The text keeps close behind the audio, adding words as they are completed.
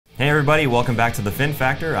Hey everybody, welcome back to the Fin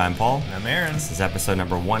Factor. I'm Paul. And I'm Aaron. This is episode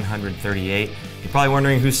number 138. You're probably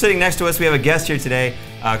wondering who's sitting next to us. We have a guest here today,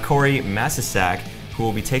 Corey Masisak, who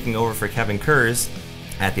will be taking over for Kevin Kurz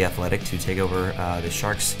at The Athletic to take over the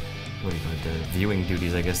Sharks, what do you call it, the viewing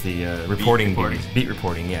duties, I guess, the reporting duties. Beat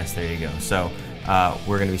reporting, yes, there you go. So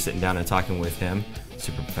we're going to be sitting down and talking with him.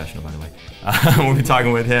 Super professional, by the way. We'll be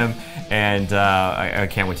talking with him, and I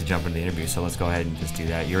can't wait to jump into the interview, so let's go ahead and just do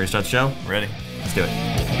that. You ready to start the show? Ready. Let's do it.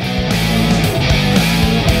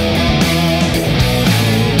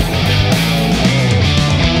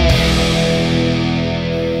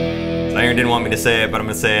 Aaron didn't want me to say it, but I'm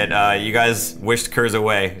going to say it. You guys wished Kurz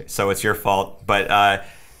away, so it's your fault. But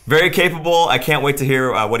very capable. I can't wait to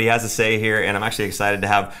hear what he has to say here, and I'm actually excited to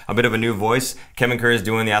have a bit of a new voice. Kevin Kurz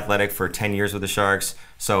doing The Athletic for 10 years with the Sharks,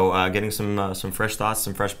 so getting some fresh thoughts,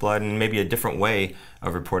 some fresh blood, and maybe a different way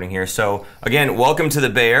of reporting here. So again, welcome to the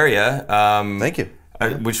Bay Area. Thank you.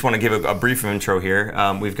 We just want to give a brief intro here.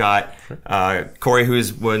 We've got Corey,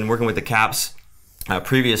 who's been working with the Caps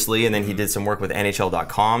previously, and then he did some work with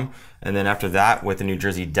NHL.com, and then after that with the New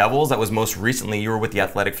Jersey Devils. That was most recently, you were with The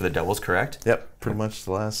Athletic for the Devils, correct? Yep, pretty much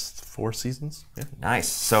the last 4 seasons. Yeah. Nice.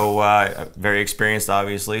 So very experienced,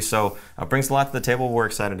 obviously. So brings a lot to the table. We're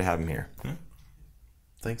excited to have him here.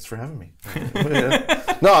 Thanks for having me.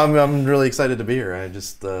 No, I'm really excited to be here. I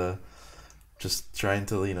just trying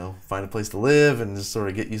to find a place to live and just sort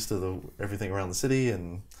of get used to everything around the city,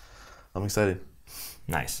 and I'm excited.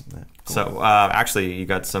 Nice. Yeah, cool. So actually, you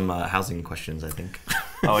got some housing questions, I think.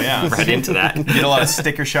 Oh yeah, right into that. You get a lot of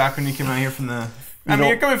sticker shock when you come out here from the.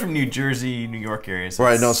 You're coming from New Jersey, New York area. So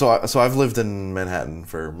right. No. So I've lived in Manhattan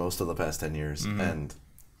for most of the past 10 years, and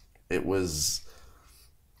it was.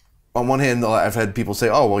 On one hand, I've had people say,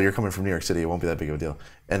 "Oh, well, you're coming from New York City; it won't be that big of a deal."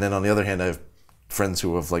 And then on the other hand, I have friends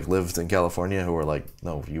who have lived in California who are like,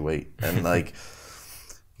 "No, you wait." And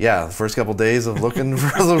yeah, the first couple days of looking for,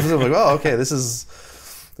 I'm like, "Oh, okay, this is."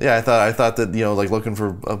 Yeah, I thought that looking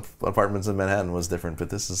for apartments in Manhattan was different,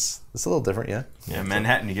 but it's a little different, yeah. Yeah,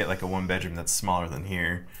 Manhattan, you get like a 1-bedroom that's smaller than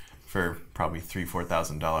here for probably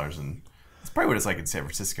 $3,000-$4,000, and it's probably what it's like in San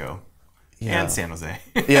Francisco and San Jose.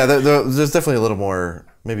 Yeah, there's definitely a little more,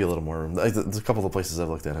 maybe a little more. Like the couple of places I've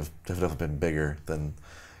looked at have definitely been bigger than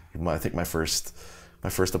I think my first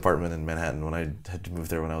apartment in Manhattan when I had to move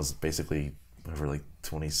there when I was basically whatever,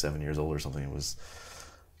 27 years old or something. It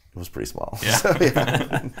was pretty small. Yeah. So,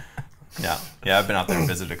 yeah. Yeah. I've been out there and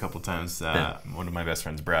visited a couple of times. One of my best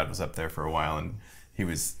friends, Brad, was up there for a while, and he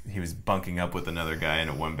was bunking up with another guy in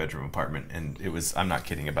a 1-bedroom apartment, and it was, I'm not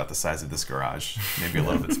kidding, about the size of this garage, maybe a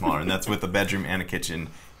little bit smaller, and that's with a bedroom and a kitchen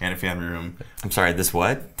and a family room. I'm sorry, this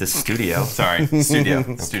what? This studio? Sorry, studio.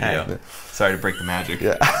 Okay. Studio. Sorry to break the magic.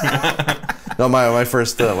 Yeah. No, my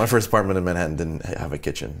first apartment in Manhattan didn't have a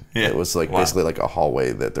kitchen. Yeah. It was basically like a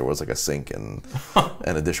hallway that there was like a sink and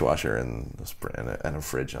a dishwasher and a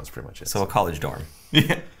fridge. That was pretty much it. So a college dorm.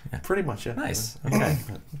 Yeah. Pretty much, yeah. Nice. Okay.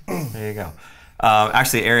 There you go.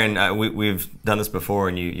 Actually, Aaron, we've done this before,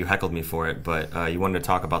 and you heckled me for it, but you wanted to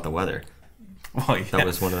talk about the weather. Well, yeah. That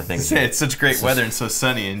was one of the things. It's such great weather and so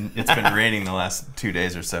sunny, and it's been raining the last 2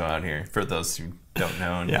 days or so out here. For those who don't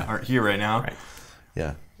know and aren't here right now. Right.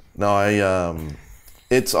 Yeah. No,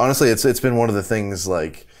 it's honestly it's been one of the things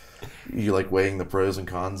you weighing the pros and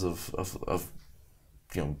cons of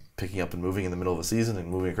picking up and moving in the middle of a season and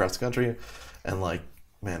moving across the country, and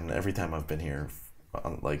man, every time I've been here,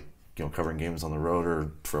 covering games on the road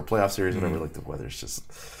or for a playoff series, whatever, the weather's just.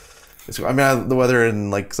 The weather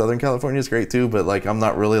in Southern California is great too, but I'm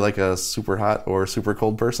not really a super hot or super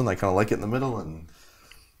cold person. I kind of like it in the middle, and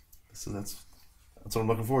so that's what I'm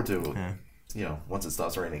looking forward to. Yeah. Once it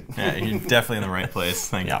stops raining. Yeah, you're definitely in the right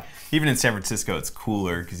place. Even in San Francisco, it's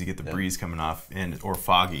cooler because you get the breeze coming off, or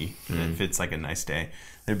foggy if it's a nice day.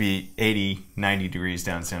 There'd be 80, 90 degrees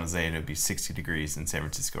down in San Jose, and it'd be 60 degrees in San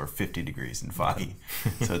Francisco, or 50 degrees and foggy.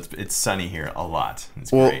 So it's sunny here a lot.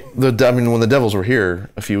 It's great. When the Devils were here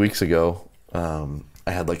a few weeks ago,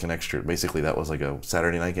 I had an extra. Basically, that was a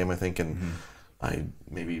Saturday night game, I think, and I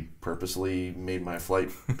maybe purposely made my flight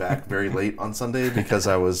back very late on Sunday because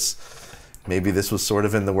maybe this was sort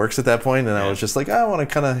of in the works at that point, and I was just I want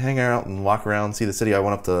to kind of hang out and walk around, see the city. I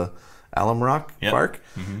went up to Alum Rock Park,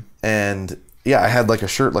 and I had a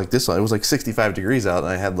shirt like this one. It was 65 degrees out,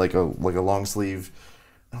 and I had a long sleeve.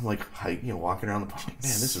 I'm walking around the park. Man,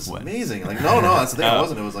 this is amazing. No, that's the thing. It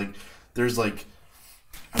wasn't. It was there's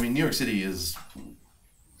New York City is.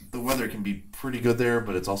 The weather can be pretty good there,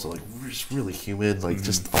 but it's also just really humid.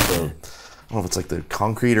 Just all the. I don't know if it's the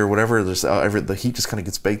concrete or whatever. There's the heat just kind of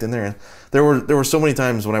gets baked in there. And there were so many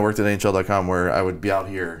times when I worked at NHL.com where I would be out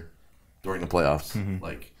here during the playoffs,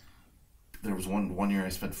 there was one year I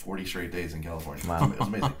spent 40 straight days in California. Wow. It was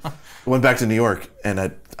amazing. I went back to New York, and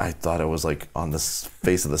I thought I was like on the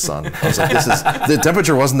face of the sun. I was like, the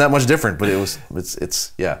temperature wasn't that much different, but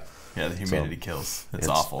it's yeah. Yeah, the humidity kills. It's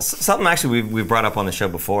awful. Something actually we've brought up on the show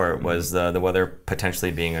before was the weather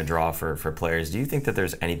potentially being a draw for players. Do you think that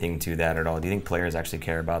there's anything to that at all? Do you think players actually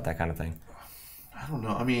care about that kind of thing? I don't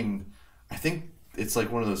know. I mean, I think it's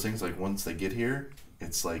like one of those things. Like once they get here,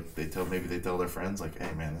 it's like they tell their friends like,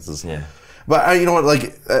 "Hey, man, this is." Yeah. But you know what?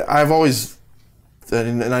 Like I've always,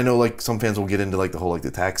 and I know like some fans will get into like the whole like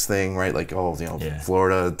the tax thing, right? Like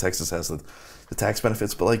Florida, Texas has the tax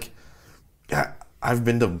benefits, but like, yeah. I've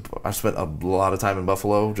spent a lot of time in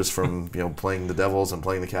Buffalo just from playing the Devils and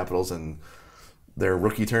playing the Capitals, and their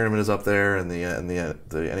rookie tournament is up there, and the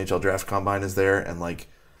NHL draft combine is there, and like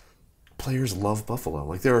players love Buffalo.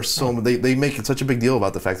 Like there are they make it such a big deal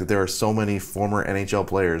about the fact that there are so many former NHL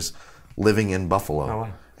players living in Buffalo,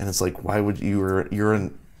 and it's like why would you're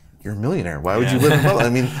a millionaire? Why would you live in Buffalo?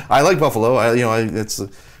 I mean, I like Buffalo. It's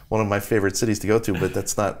one of my favorite cities to go to, but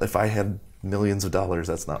that's not if I had millions of dollars,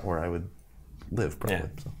 that's not where I would live probably.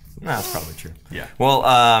 Yeah. So. No, that's probably true. Yeah. Well,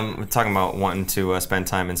 we're talking about wanting to spend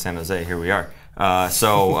time in San Jose. Here we are.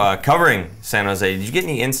 Covering San Jose, did you get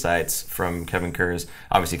any insights from Kevin Kurz?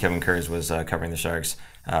 Obviously, Kevin Kurz was covering the Sharks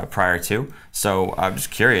prior to. So I'm just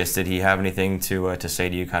curious, did he have anything to say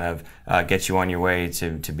to you, kind of get you on your way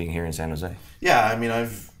to being here in San Jose? Yeah, I mean, I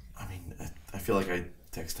feel like I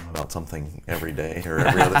text him about something every day or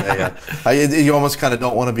every other day. You almost kind of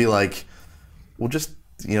don't want to be like, well, just.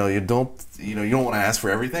 You don't want to ask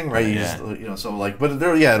for everything, right? You just, so like, but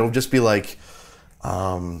there, it'll just be like,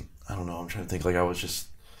 I don't know. I'm trying to think. Like I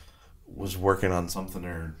was working on something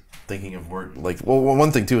or thinking of work. Like, well,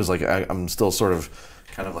 one thing too is like I'm still sort of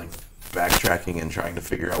kind of like backtracking and trying to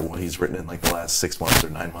figure out what he's written in like the last 6 months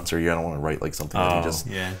or 9 months, or I don't want to write like something that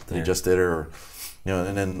he just did, or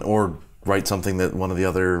and then or write something that one of the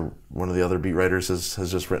other beat writers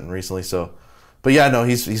has just written recently. So, but yeah, no,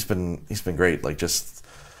 he's been great. Like just.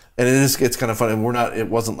 And it's kind of funny. It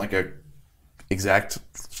wasn't like a exact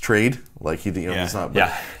trade. Like he's not.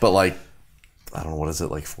 But like, I don't know, what is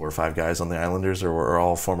it, like 4 or 5 guys on the Islanders are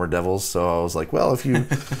all former Devils. So I was like, well, if you,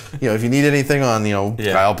 if you need anything on,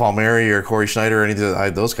 Kyle Palmieri or Corey Schneider or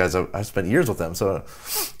anything, those guys, I've spent years with them. So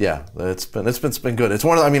yeah, it's been good. It's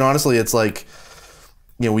one of, honestly, it's like,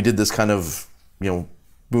 we did this kind of,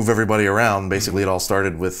 move everybody around. Basically, it all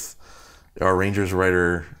started with our Rangers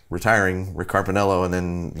writer retiring, Rick Carpinello, and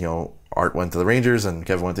then Art went to the Rangers and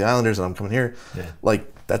Kevin went to the Islanders, and I'm coming here. Yeah.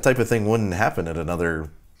 Like that type of thing wouldn't happen at another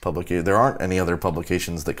publication. There aren't any other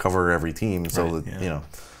publications that cover every team, so that,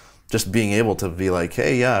 just being able to be like,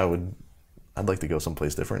 hey, I'd like to go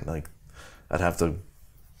someplace different. Like I'd have to,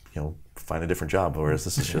 find a different job. Whereas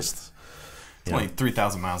this is just it's only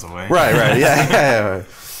 3,000 miles away. Right, yeah.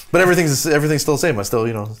 But everything's still the same. I still,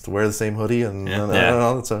 wear the same hoodie and all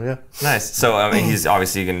that. So yeah. Nice. So he's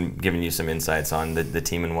obviously giving you some insights on the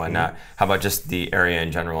team and whatnot. How about just the area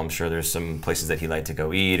in general? I'm sure there's some places that he'd like to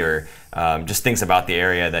go eat, or just things about the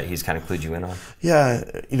area that he's kind of clued you in on. Yeah,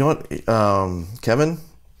 you know what? Kevin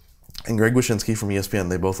and Greg Wyshynski from ESPN,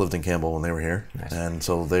 they both lived in Campbell when they were here, and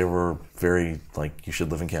so they were very like, you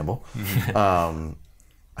should live in Campbell.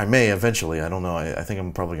 I may eventually. I don't know. I think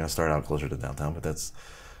I'm probably going to start out closer to downtown, but that's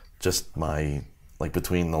just my, like,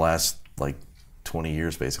 between the last, like, 20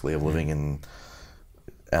 years, basically, of living in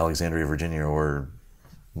Alexandria, Virginia, or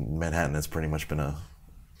Manhattan, it's pretty much been a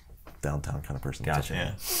downtown kind of person.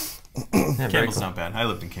 Gotcha. Yeah. Campbell's not bad. I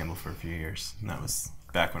lived in Campbell for a few years, and that was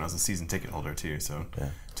back when I was a season ticket holder, too, so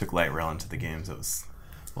took light rail into the games. It was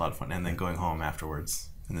a lot of fun. And then going home afterwards,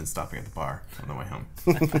 and then stopping at the bar on the way home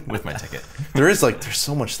with my ticket. There's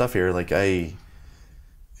so much stuff here. Like, I've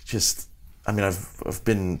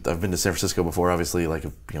been to San Francisco before, obviously. Like,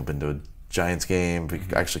 been to a Giants game.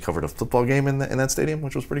 I actually covered a football game in that stadium,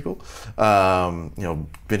 which was pretty cool.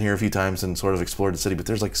 Been here a few times and sort of explored the city. But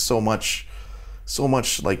there's like so much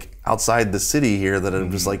like outside the city here that I'm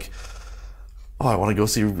just like, oh, I want to go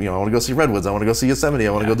see, I want to go see Redwoods. I want to go see Yosemite. I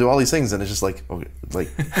want to go do all these things. And it's just like, okay, like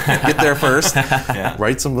get there first,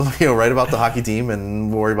 write about the hockey team,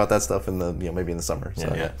 and worry about that stuff in the, maybe in the summer.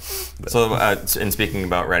 So, So, and speaking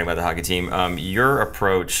about writing about the hockey team, your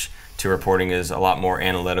approach to reporting is a lot more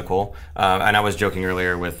analytical. And I was joking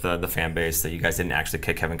earlier with the fan base that you guys didn't actually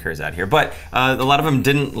kick Kevin Kurz out here, but a lot of them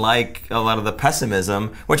didn't like a lot of the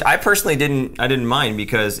pessimism, which I personally didn't mind,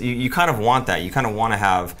 because you kind of want that. You kind of want to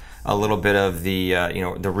have a little bit of the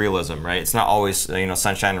the realism, right? It's not always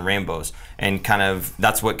sunshine and rainbows, and kind of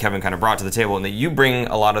that's what Kevin kind of brought to the table. And that you bring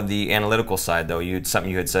a lot of the analytical side, though.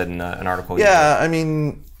 Something you had said in an article. Yeah, I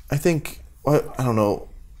mean, I think, I don't know.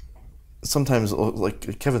 sometimes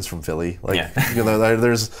like Kevin's from Philly, like you know,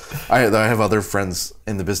 I have other friends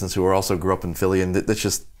in the business who are also grew up in Philly, and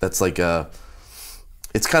that's like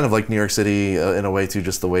it's kind of like New York City in a way too,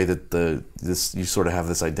 just the way that you sort of have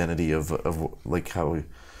this identity of like how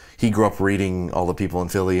he grew up reading all the people in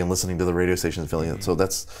Philly and listening to the radio stations in Philly. Mm-hmm. So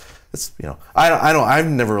that's you know, I've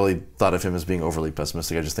never really thought of him as being overly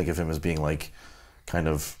pessimistic. I just think of him as being like kind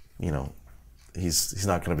of, you know, he's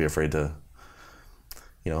not going to be afraid to,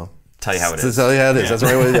 you know, tell you how it is. Tell you how it is. That's the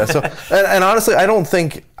right way. Yeah. So and honestly, I don't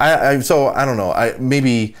think I don't know.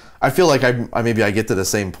 I feel like I get to the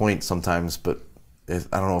same point sometimes, but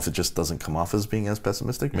I don't know if it just doesn't come off as being as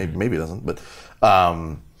pessimistic. Maybe it doesn't. But I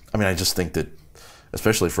mean, I just think that,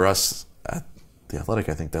 especially for us at the Athletic,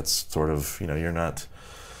 I think that's sort of, you know, you're not,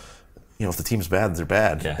 you know, if the team's bad, they're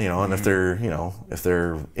bad. Yeah. You know, and if they're, you know, if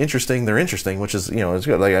they're interesting, they're interesting, which is, you know, it's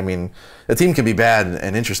good. Like, I mean, a team can be bad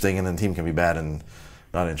and interesting, and then a team can be bad and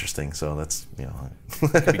not interesting. So that's, you know,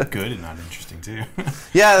 it could be good and not interesting too.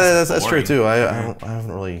 Yeah, that's true too. I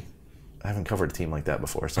haven't covered a team like that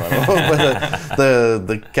before, so I don't know. But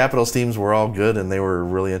the Capitals teams were all good and they were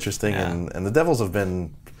really interesting, and the Devils have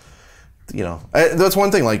been, you know, that's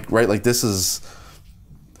one thing. Like, right, like this is,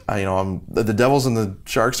 you know, the Devils and the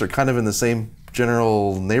Sharks are kind of in the same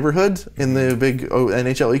general neighborhood in the big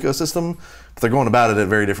NHL ecosystem, but they're going about it in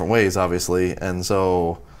very different ways, obviously, and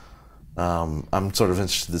so I'm sort of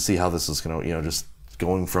interested to see how this is going to, you know, just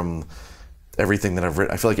going from everything that I've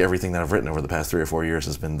written. I feel like everything that I've written over the past 3 or 4 years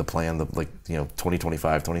has been the plan, like, you know,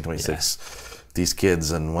 2025, 2026, these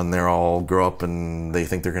kids, and when they're all grow up and they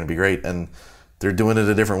think they're going to be great, and they're doing it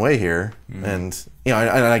a different way here. And, you know,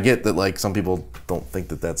 I get that, like, some people don't think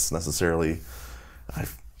that that's necessarily, I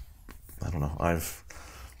don't know,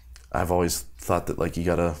 I've always thought that, like, you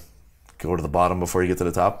got to go to the bottom before you get to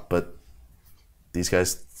the top, but these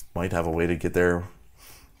guys might have a way to get there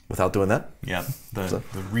without doing that. Yeah, the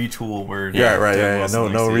retool word. Yeah, right. Yeah.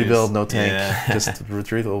 No rebuild, no tank, just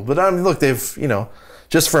retool. But I mean, look, they've, you know,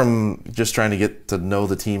 just trying to get to know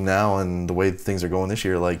the team now and the way things are going this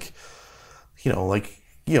year, like, you know,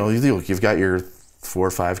 you've got your 4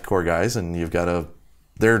 or 5 core guys, and you've got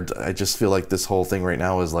I just feel like this whole thing right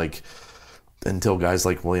now is like, until guys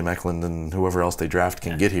like William Eklund and whoever else they draft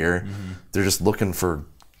can get here, they're just looking for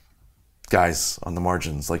guys on the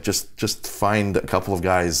margins. Like, just find a couple of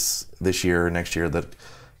guys this year or next year that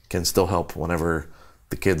can still help whenever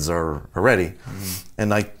the kids are ready.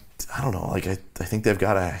 And I don't know, like I think they've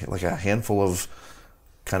got a handful of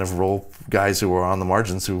kind of role guys who are on the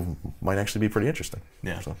margins who might actually be pretty interesting.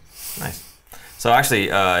 Yeah. So. Nice. So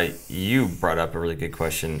actually, you brought up a really good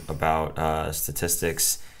question about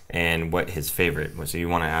statistics and what his favorite was. So you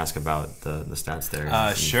want to ask about the stats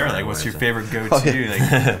there? Sure. Like, what's your favorite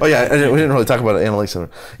go-to? Oh yeah, we didn't really talk about analytics.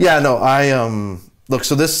 Yeah, no, I look.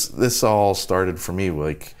 So this all started for me.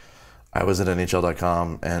 Like, I was at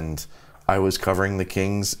NHL.com and I was covering the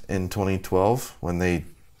Kings in 2012 when they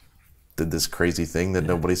did this crazy thing that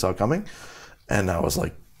nobody saw coming, and I was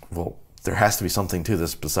like, well, there has to be something to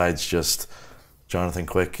this besides just Jonathan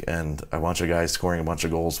Quick and a bunch of guys scoring a bunch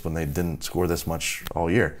of goals when they didn't score this much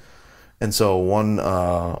all year. And so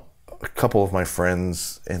a couple of my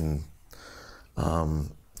friends in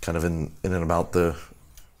kind of in and about the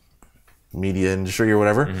media industry or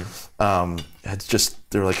whatever,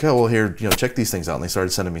 they were like, oh, well, here, you know, check these things out, and they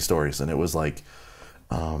started sending me stories, and it was like,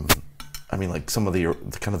 I mean, like some of the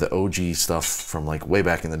kind of the OG stuff from like way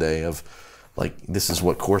back in the day of, like, this is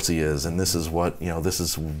what Corsi is, and this is what, you know, this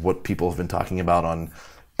is what people have been talking about on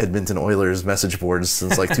Edmonton Oilers message boards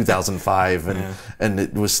since like 2005, and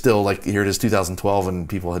it was still like, here it is 2012, and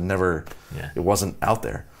people had never, it wasn't out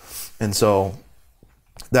there. And so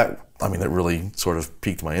that really sort of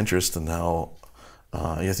piqued my interest in how,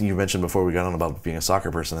 I think you mentioned before we got on about being a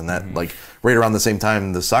soccer person, and that like right around the same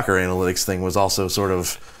time the soccer analytics thing was also sort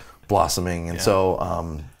of blossoming. And so,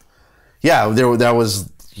 that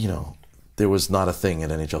was, you know, there was not a thing at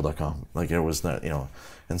NHL.com. Like, there was not, you know,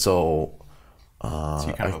 and so. So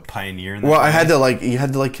you're kind of a pioneer in that. Well, you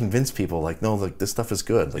had to convince people, like, no, like, this stuff is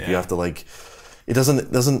good. Like, you have to, like, it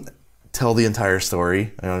doesn't tell the entire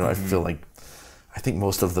story. I don't know. I feel like, I think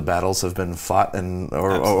most of the battles have been fought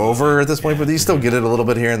or over at this point, but you still get it a little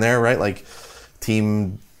bit here and there, right? Like,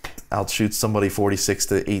 team outshoots somebody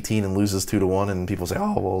 46-18 and loses 2-1, and people say,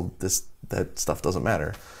 oh, well, that stuff doesn't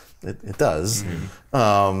matter. It does.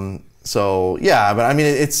 So yeah, but I mean,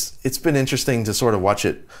 it's been interesting to sort of watch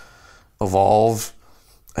it evolve.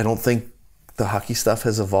 I don't think the hockey stuff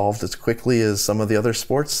has evolved as quickly as some of the other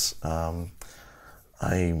sports. I'm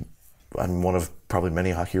one of probably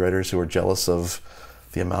many hockey writers who are jealous of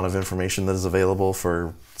the amount of information that is available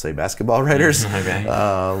for, say, basketball writers. Okay.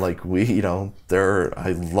 Like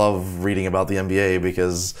I love reading about the NBA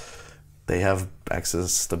because they have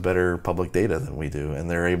access to better public data than we do, and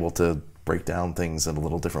they're able to break down things in a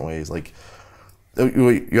little different ways. Like,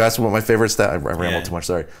 you asked what my favorite stat. I rambled too much.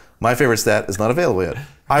 Sorry. My favorite stat is not available yet.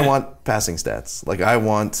 I want passing stats. Like, I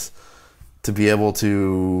want to be able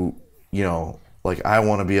to, I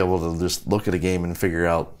want to be able to just look at a game and figure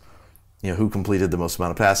out, who completed the most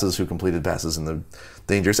amount of passes, who completed passes in the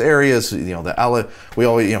dangerous areas, the outlet. We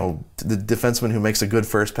always, the defenseman who makes a good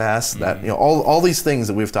first pass. That, all these things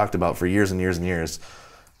that we've talked about for years and years and years.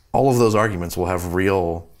 All of those arguments will have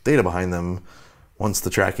real data behind them once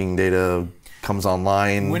the tracking data comes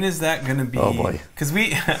online. When is that going to be? Oh boy! Because I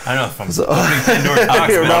don't know if I'm opening Pandora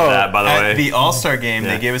talks about that. By the way, at the All-Star game,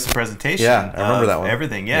 they gave us a presentation. Yeah, I remember that one.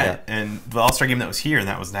 Everything, and the All-Star game that was here, and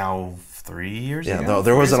that was now 3 years ago. Yeah, no,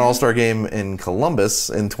 there was an All-Star game in Columbus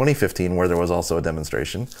in 2015 where there was also a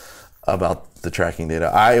demonstration about the tracking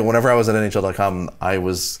data. Whenever I was at NHL.com, I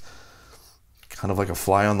was kind of like a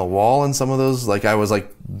fly on the wall in some of those. Like, I was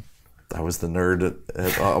the nerd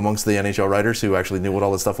amongst the NHL writers who actually knew what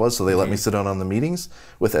all this stuff was, so they let me sit on the meetings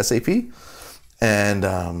with SAP. And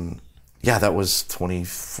that was the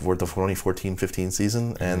 2014-15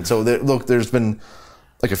 season. And so, there's been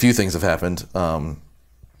like a few things have happened.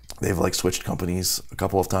 They've like switched companies a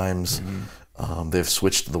couple of times. They've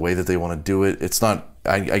switched the way that they want to do it. It's not,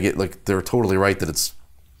 I get like, they're totally right that it's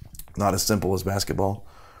not as simple as basketball.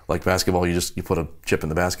 Like basketball, you put a chip in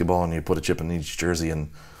the basketball and you put a chip in each jersey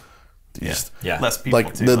and less people.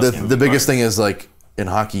 Like the biggest thing is like in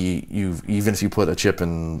hockey, even if you put a chip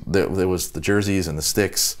in, there was the jerseys and the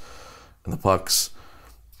sticks and the pucks.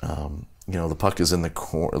 The puck is in the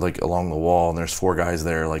corner, like along the wall, and there's 4 guys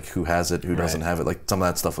there. Like, who has it, who doesn't have it. Like, some of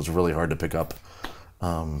that stuff was really hard to pick up.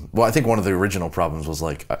 Well, I think one of the original problems was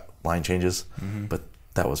like line changes, but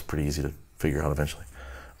that was pretty easy to figure out eventually.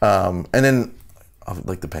 And then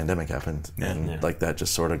like the pandemic happened, and like that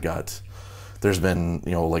just sort of got. There's been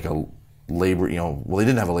like a labor, well, they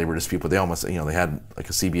didn't have a labor dispute, but they almost they had like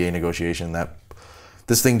a CBA negotiation that.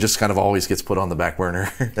 This thing just kind of always gets put on the back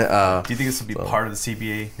burner. Do you think this will be part of the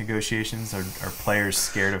CBA negotiations? Are players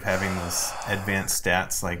scared of having those advanced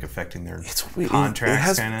stats like affecting their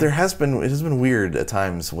contracts? It has been weird at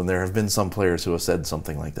times when there have been some players who have said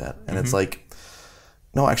something like that, and it's like,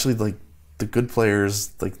 no, actually, like the good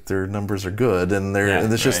players, like their numbers are good, and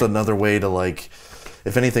and it's just another way to like,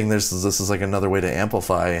 if anything, this is like another way to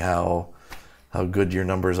amplify how good your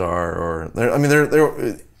numbers are, or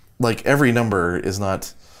they're like every number is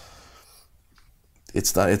not.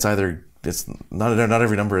 It's not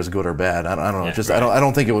every number is good or bad. I don't know. I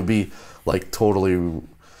don't think it would be like totally.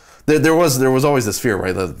 There was always this fear,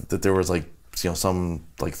 right, that there was like some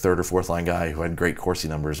like 3rd or 4th line guy who had great Corsi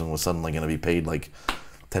numbers and was suddenly going to be paid like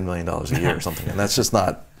 $10 million a year or something, and that's just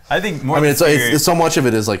not. I think more. It's so much of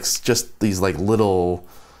it is like just these like little.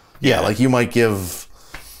 Yeah, like you might give.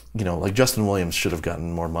 Like Justin Williams should have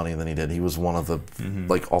gotten more money than he did. He was one of the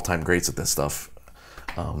like all-time greats at this stuff.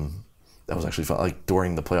 That was actually fun. Like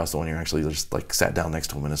during the playoffs, the one year, actually just like sat down next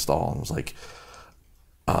to him in his stall and was like,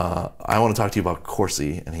 "I want to talk to you about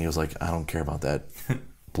Corsi," and he was like, "I don't care about that,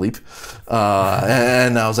 bleep."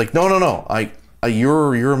 And I was like, "No.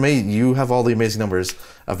 You're amazing. You have all the amazing numbers.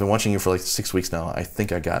 I've been watching you for like 6 weeks now. I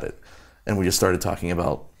think I got it." And we just started talking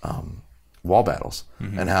about wall battles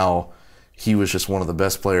and how. He was just one of the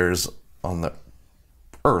best players on the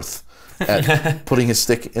earth at putting his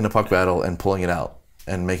stick in a puck battle and pulling it out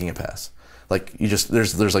and making a pass. Like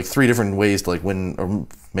there's like 3 different ways to like win, or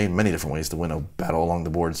many different ways to win a battle along the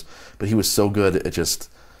boards. But he was so good at just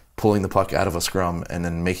pulling the puck out of a scrum and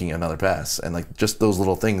then making another pass, and like just those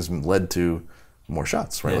little things led to more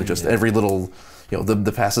shots, right? Every little,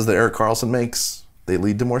 the passes that Erik Karlsson makes, they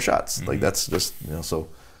lead to more shots. Like that's just so.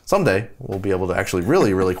 Someday we'll be able to actually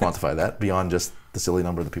really, really quantify that beyond just the silly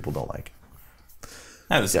number that people don't like.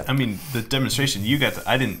 That was, I mean, the demonstration you got to,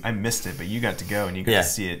 I missed it, but you got to go and you got to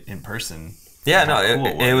see it in person. Yeah, no,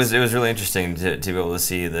 it was really interesting to be able to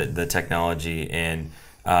see the technology and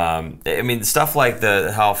I mean stuff like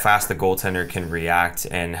how fast the goaltender can react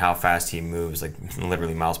and how fast he moves, like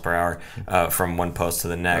literally miles per hour from one post to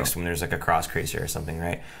the next when there's like a cross creaser or something,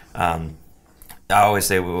 right? I always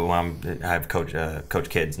say when I have coach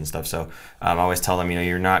kids and stuff, so I always tell them,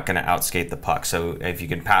 you're not going to outskate the puck. So if you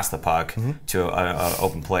can pass the puck to an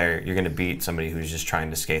open player, you're going to beat somebody who's just trying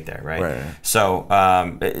to skate there, right? So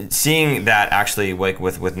seeing that actually, like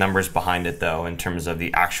with numbers behind it, though, in terms of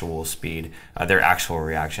the actual speed, their actual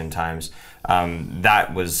reaction times,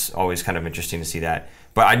 that was always kind of interesting to see that.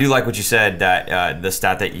 But I do like what you said, that the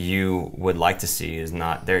stat that you would like to see is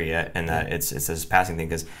not there yet, and that it's this passing thing,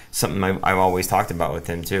 because something I've always talked about with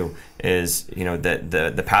him too is, you know,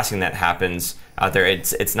 the passing that happens out there,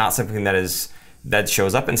 it's not something that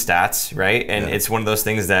shows up in stats, right? And it's one of those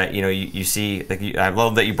things that, you know, you see, like I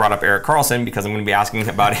love that you brought up Erik Karlsson, because I'm going to be asking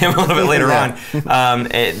about him a little bit later on,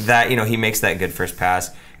 that, you know, he makes that good first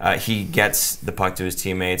pass. He gets the puck to his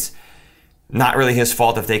teammates. Not really his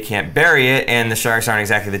fault if they can't bury it, and the Sharks aren't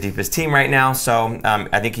exactly the deepest team right now, so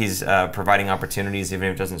I think he's providing opportunities even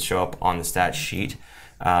if it doesn't show up on the stat sheet.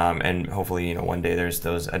 And hopefully, you know, one day there's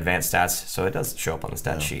those advanced stats so it does show up on the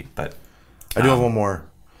stat sheet. But I do have one more.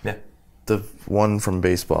 Yeah. The one from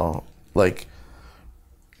baseball. Like,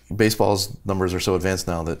 baseball's numbers are so advanced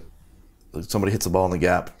now that somebody hits the ball in the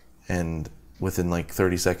gap, and within like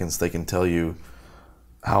 30 seconds they can tell you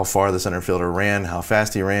how far the center fielder ran, how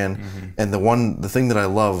fast he ran, and the thing that I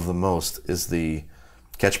love the most is the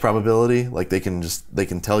catch probability. Like, they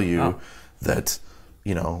can tell you that,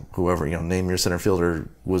 you know, whoever, you know, name your center fielder,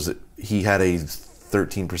 he had a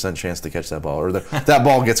 13% chance to catch that ball, or that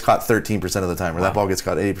ball gets caught 13% of the time, or that ball gets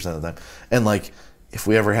caught 80% of the time. And like, if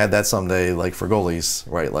we ever had that someday, like for goalies,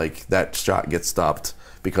 right, like that shot gets stopped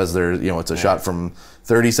because it's a shot from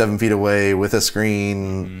 37 feet away with a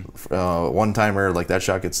screen, one timer, like that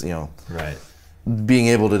shot gets, you know, right. Being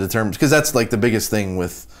able to determine, because that's like the biggest thing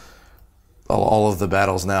with all of the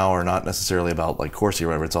battles now are not necessarily about like Corsi or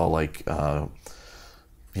whatever. It's all like,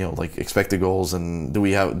 you know, like expected goals, and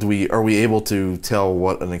are we able to tell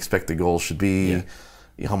what an expected goal should be?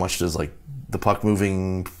 Yeah. How much does like the puck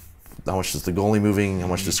moving, how much does the goalie moving, how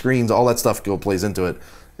much the screens, all that stuff plays into it.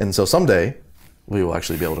 And so someday we will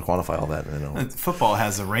actually be able to quantify all that. You know. Football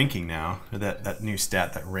has a ranking now, that new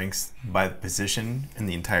stat that ranks by position in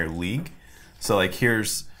the entire league. So like,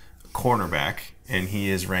 here's cornerback, and he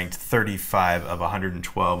is ranked 35 of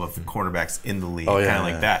 112 of the cornerbacks in the league, kind of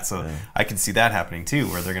like that. So I can see that happening too,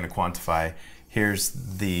 where they're going to quantify, here's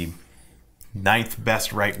the 9th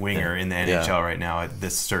best right winger in the NHL right now at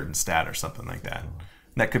this certain stat or something like that.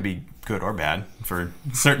 That could be good or bad for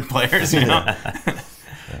certain players, you know.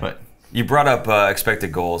 But you brought up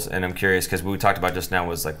expected goals, and I'm curious, because what we talked about just now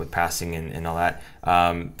was like with passing and all that.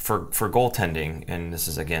 For goaltending, and this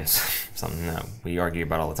is again something that we argue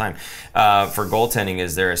about all the time. For goaltending,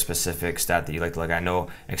 is there a specific stat that you like to look at? I know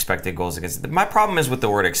expected goals against. My problem is with the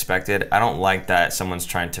word expected. I don't like that someone's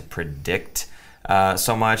trying to predict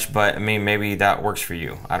so much, but I mean, maybe that works for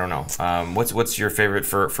you. I don't know. What's your favorite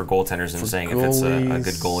for goaltenders and saying goalies, if it's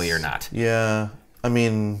a good goalie or not? Yeah, I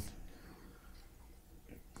mean,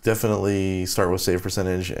 definitely start with save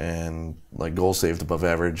percentage, and like goals saved above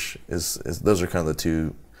average is those are kind of the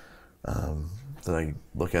two that I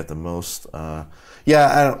look at the most. There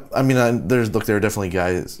are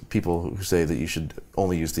definitely people who say that you should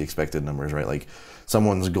only use the expected numbers, right? Like,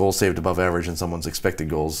 someone's goals saved above average and someone's expected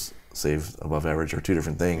goals saved above average are two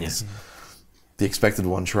different things. Yeah. The expected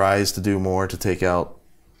one tries to do more to take out,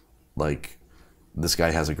 like, this guy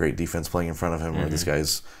has a great defense playing in front of him, or this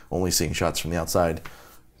guy's only seeing shots from the outside.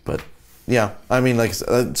 But yeah, I mean, like,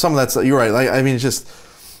 some of that's, you're right. Like, I mean,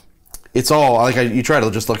 it's all like, you try to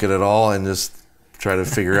just look at it all and just try to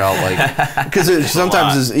figure out, like, because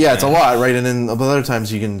sometimes it's a lot, right? And then other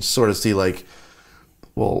times you can sort of see, like,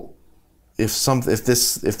 well, if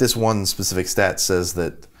this one specific stat says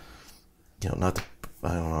that, you know,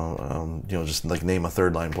 just like name a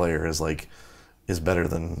third line player is better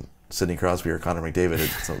than Sidney Crosby or Connor McDavid,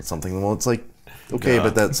 it's something. Well, it's like, okay,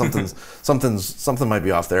 but that something might be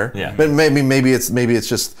off there. Yeah. But maybe it's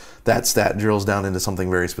just that stat drills down into something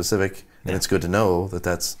very specific, and it's good to know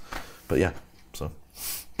that's. But yeah, so.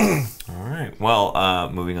 All right. Well,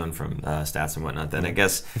 moving on from stats and whatnot, then I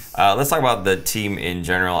guess let's talk about the team in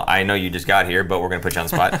general. I know you just got here, but we're going to put you on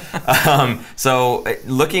the spot. So,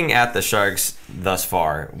 looking at the Sharks thus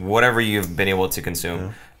far, whatever you've been able to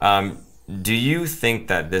consume, do you think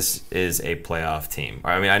that this is a playoff team?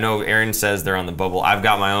 I mean, I know Aaron says they're on the bubble. I've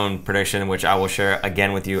got my own prediction, which I will share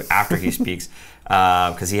again with you after he speaks,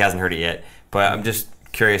 because he hasn't heard it yet. But I'm just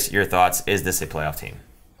curious, your thoughts. Is this a playoff team?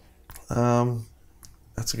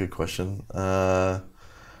 That's a good question.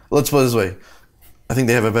 Let's put it this way. I think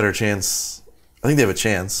they have a better chance. I think they have a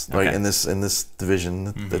chance, right, in this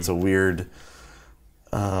division. That's a weird,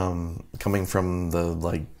 coming from the,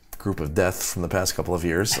 like, group of death from the past couple of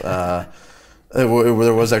years. There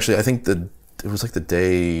was actually, I think it was like the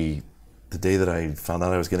day that I found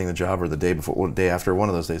out I was getting the job, or the day before, day after, one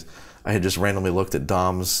of those days, I had just randomly looked at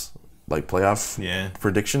Dom's, like, playoff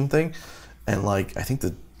prediction thing, and, like, I think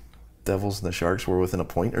the Devils and the Sharks were within a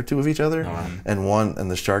point or two of each other, and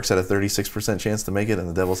the Sharks had a 36% chance to make it, and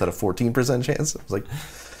the Devils had a 14% chance. It was like,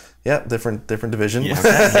 yeah, different division. Yeah.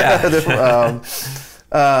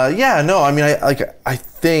 No, I mean, I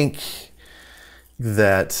think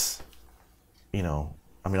that, you know,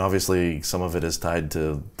 I mean, obviously some of it is tied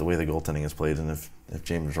to the way the goaltending is played, and if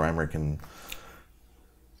James Reimer can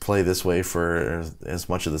play this way for as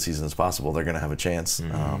much of the season as possible, they're going to have a chance.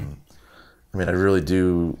 I mean, I really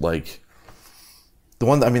do like the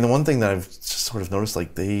one thing that I've just sort of noticed,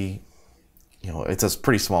 like they, you know, it's a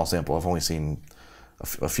pretty small sample. I've only seen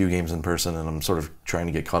a few games in person, and I'm sort of trying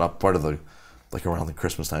to get caught up. Part of the, like around the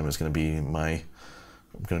Christmas time is going to be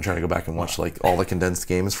I'm going to try to go back and watch like all the condensed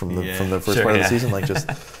games from the first part of the season, like just,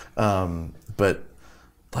 but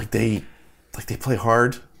like they play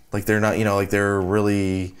hard. Like they're not, you know, like they're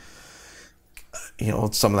really, you know,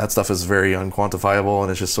 some of that stuff is very unquantifiable,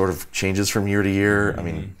 and it just sort of changes from year to year. I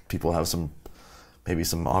mean, people have maybe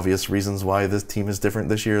some obvious reasons why this team is different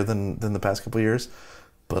this year than the past couple of years,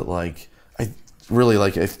 but like I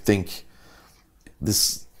think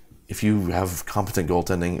this, if you have competent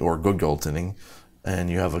goaltending or good goaltending, and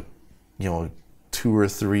you have two or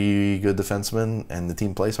three good defensemen, and the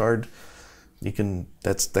team plays hard,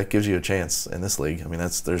 that gives you a chance in this league. I mean,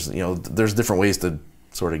 there's different ways to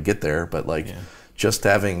sort of get there, but like just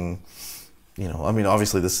having, you know, I mean,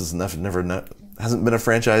 obviously this is hasn't been a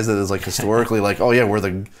franchise that is like historically like, oh yeah, we're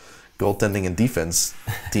the goaltending and defense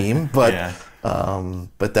team, but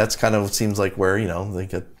but that's kind of seems like where, you know, they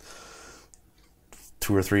get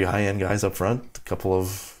two or three high-end guys up front, a couple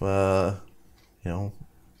of you know,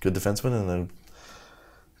 good defensemen, and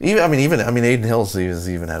even Aiden Hills has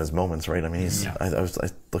even had his moments, right? I mean, I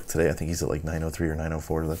looked today, I think he's at like 903 or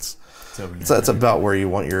 904. That's about where you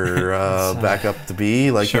want your backup to be.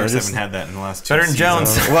 Like, Sharks haven't had that in the last 2 better than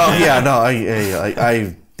seasons. Jones. Well, yeah, no,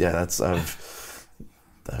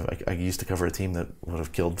 I used to cover a team that would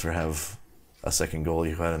have killed to have a second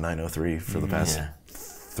goalie who had a 903 for the past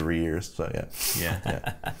 3 years. So yeah.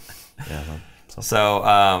 So,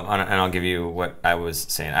 and I'll give you what I was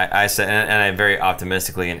saying. I said, and I very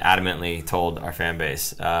optimistically and adamantly told our fan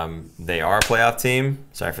base, they are a playoff team.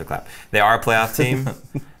 Sorry for the clap. They are a playoff team.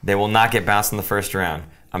 They will not get bounced in the first round.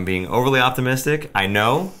 I'm being overly optimistic. I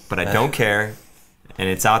know, but I don't care. And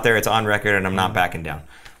it's out there. It's on record, and I'm not backing down.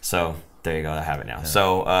 So there you go. I have it now. Yeah.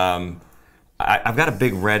 So I've got a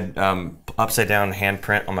big red upside down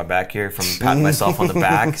handprint on my back here from patting myself on the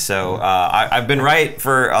back. So I've been right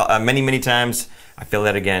for many, many times. I feel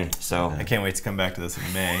that again. So I can't wait to come back to this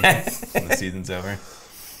in May when the season's over.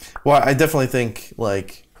 Well, I definitely think,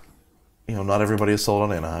 like, you know, not everybody is sold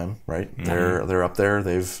on Anaheim, right? They're up there.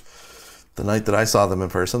 The night that I saw them in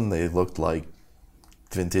person, they looked like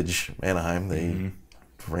vintage Anaheim. They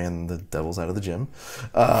ran the Devils out of the gym,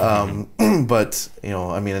 but you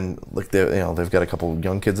know, I mean, like they've got a couple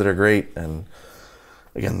young kids that are great, and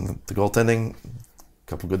again, the goaltending, a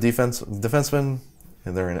couple good defensemen,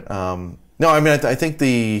 and they're in it. No, I mean, I think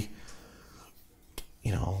you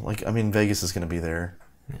know, like, I mean, Vegas is going to be there,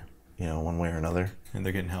 you know, one way or another, and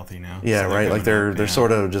they're getting healthy now. Yeah, so right. Like they're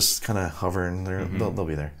sort of just kind of hovering. They'll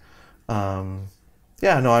be there.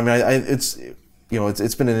 Yeah, no, I mean, it's. You know,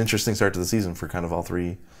 it's been an interesting start to the season for kind of all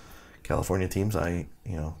three California teams. I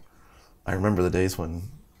remember the days when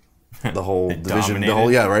the whole division, it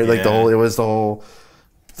was the whole,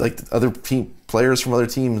 like, other players from other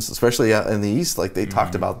teams, especially out in the East, like they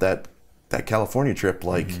talked about that California trip,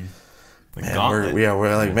 like,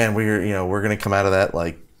 man, we're gonna come out of that,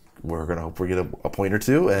 like, we're gonna hope we get a point or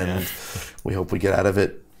two, and we hope we get out of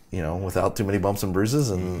it, you know, without too many bumps and bruises,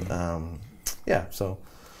 and so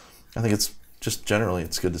I think it's. Just generally,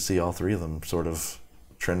 it's good to see all three of them sort of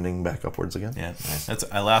trending back upwards again. Yeah, that's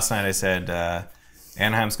last night I said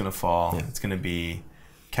Anaheim's going to fall. Yeah. It's going to be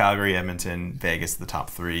Calgary, Edmonton, Vegas, the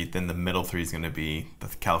top three. Then the middle three is going to be the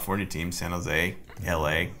California teams: San Jose,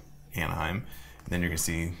 LA, Anaheim. And then you're going to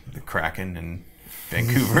see the Kraken and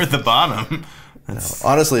Vancouver at the bottom.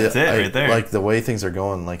 Honestly, that's it right there. Like the way things are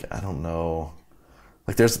going, like, I don't know.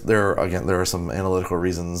 Like there are some analytical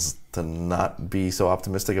reasons to not be so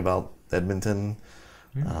optimistic about Edmonton.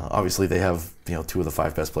 Obviously, they have, you know, 2 of the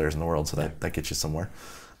 5 best players in the world, so that gets you somewhere.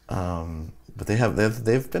 But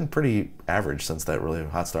they've been pretty average since that really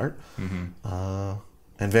hot start. And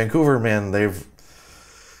Vancouver, man,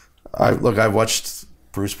 I've watched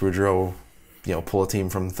Bruce Boudreau, you know, pull a team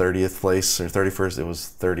from 30th place or 31st. It was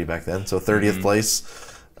 30 back then, so 30th place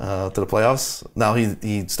to the playoffs. Now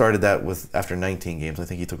he started that after 19 games. I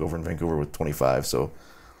think he took over in Vancouver with 25. So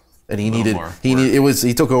and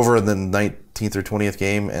he took over in the 19th or 20th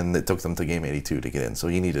game, and it took them to game 82 to get in. So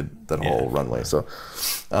he needed that whole runway. So,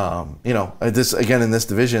 you know, this again in this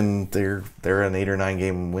division, they're an 8 or 9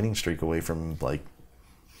 game winning streak away from like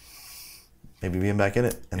maybe being back in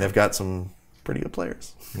it, and they've got some pretty good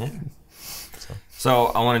players. Yeah. So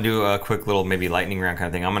I want to do a quick little maybe lightning round kind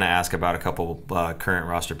of thing. I'm going to ask about a couple current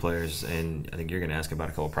roster players, and I think you're going to ask about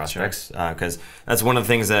a couple prospects, because that's one of the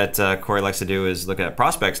things that Corey likes to do is look at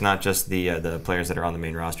prospects, not just the players that are on the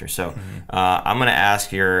main roster. So I'm going to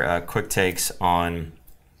ask your quick takes on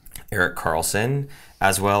Erik Karlsson,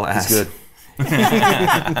 as well as he's good.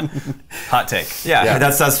 Hot take. Yeah.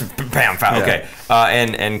 That's bam. Okay.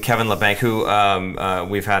 And Kevin Labanc, who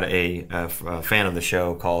we've had a fan of the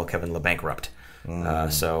show called Kevin Labancrupt.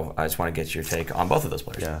 So I just want to get your take on both of those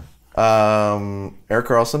players. Yeah. Erik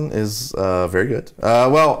Karlsson is very good.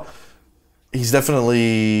 Well, he's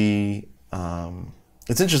definitely.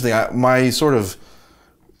 It's interesting. My sort of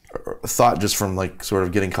thought, just from like sort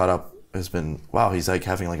of getting caught up, has been, wow, he's like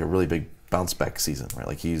having like a really big bounce back season, right?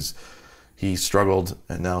 Like he struggled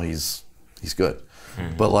and now he's good.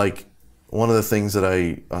 But like one of the things that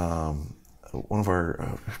I'm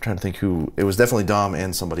trying to think who it was, definitely Dom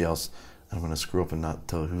and somebody else. I'm going to screw up and not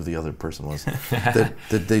tell who the other person was. that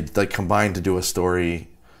they like combined to do a story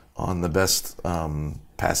on the best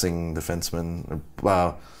passing defenseman,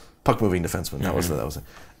 puck moving defenseman. That was it.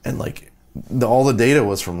 And like all the data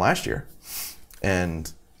was from last year,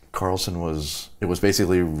 and Karlsson it was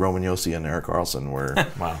basically Roman Josi and Erik Karlsson were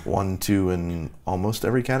 1, 2 in almost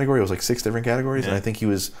every category. It was like 6 different categories, and I think he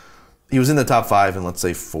was in the top 5 in, let's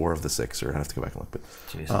say, 4 of the 6, or I have to go back and look. But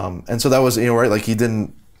and so that was, you know, right, like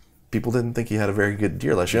people didn't think he had a very good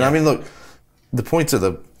year last year. And I mean, look, the points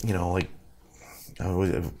are you know, like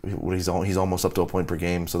he's almost up to a point per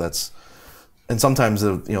game, so that's. And sometimes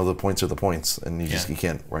the points are the points, and you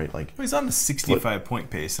can't, right, like. Well, he's on the 65 point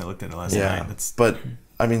pace. I looked at it last night. But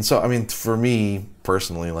I mean, for me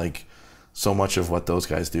personally, like, so much of what those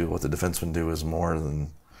guys do, what the defensemen do, is more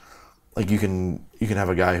than, like, you can have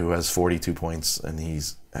a guy who has 42 points and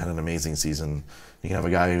he's had an amazing season. You can have a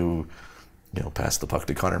guy who, you know, passed the puck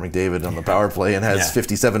to Connor McDavid on the power play and has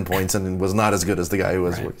 57 points and was not as good as the guy who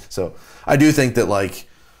was. Right. So I do think that, like,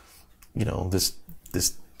 you know, this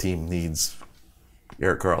team needs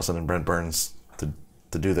Erik Karlsson and Brent Burns to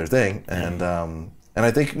do their thing, and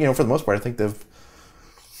I think, you know, for the most part, I think they've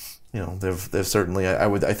certainly,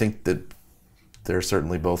 I think that they're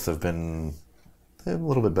certainly both have been a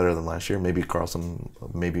little bit better than last year. Maybe Karlsson,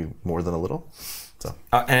 maybe more than a little. So.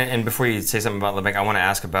 And before you say something about Labanc, I want to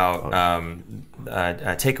ask about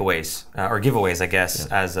takeaways or giveaways, I guess,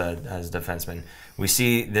 as defensemen. We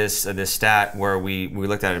see this stat where we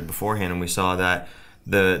looked at it beforehand, and we saw that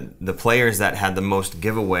the players that had the most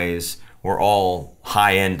giveaways were all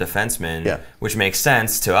high-end defensemen, which makes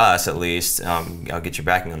sense to us, at least. I'll get your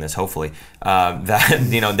backing on this, hopefully. That,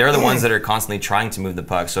 you know, they're the ones that are constantly trying to move the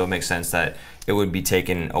puck, so it makes sense that it would be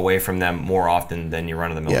taken away from them more often than your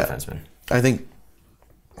run-of-the-mill defenseman. I think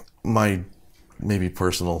my maybe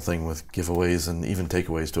personal thing with giveaways and even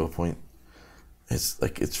takeaways to a point, it's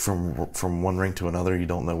like it's from one rink to another. You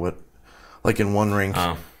don't know what, like in one rink.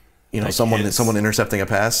 You know, like someone intercepting a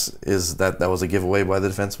pass that was a giveaway by the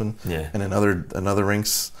defenseman. Yeah. And in other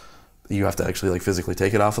rinks, you have to actually like physically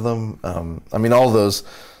take it off of them. I mean,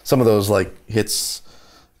 some of those like hits,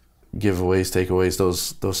 giveaways, takeaways,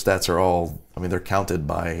 those stats are all, I mean, they're counted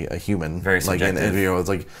by a human. Very subjective. Like, and you know, it's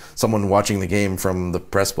like someone watching the game from the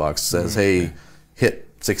press box says, "Hey, hit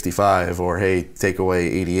 65," or "Hey, take away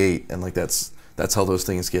 88," and like that's how those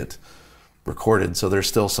things get recorded. So there's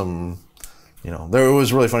still some. You know, it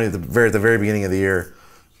was really funny at the very beginning of the year.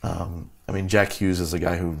 I mean, Jack Hughes is a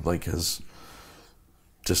guy who like is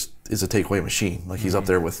a takeaway machine. Like he's up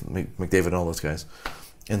there with McDavid and all those guys.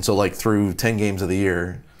 And so like through 10 games of the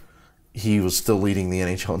year, he was still leading the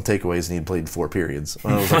NHL in takeaways, and he'd played 4 periods.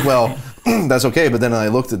 And I was like, well, that's okay. But then I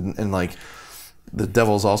looked and like the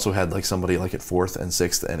Devils also had like somebody like at 4th and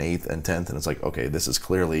 6th and 8th and 10th, and it's like, okay, this is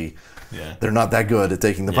clearly they're not that good at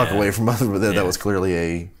taking the puck away from other. That was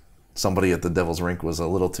clearly somebody at the Devils rink was a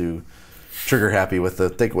little too trigger happy with the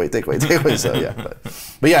takeaway. So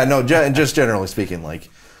but yeah, no. Just generally speaking, like,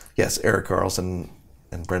 yes, Erik Karlsson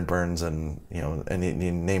and Brent Burns, and you know, and you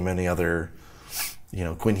name any other, you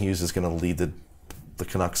know, Quinn Hughes is going to lead the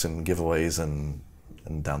Canucks in giveaways and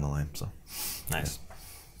down the line. So nice.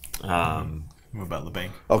 What about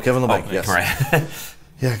Labanc? Oh, Kevin Labanc. Yes. Right.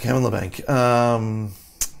 Yeah, Kevin Labanc.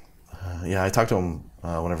 I talked to him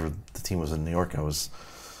whenever the team was in New York. I was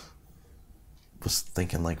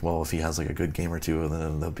thinking like, well, if he has like a good game or two,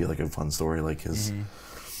 then that'll be like a fun story. Like his,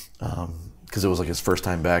 because it was like his first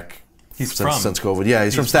time back since COVID. Yeah,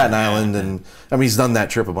 he's from Staten Island, and I mean he's done that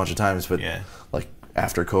trip a bunch of times, but like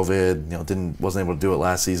after COVID, wasn't able to do it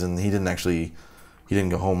last season. He didn't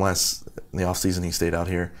go home in the off season. He stayed out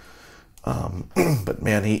here. But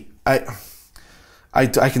man,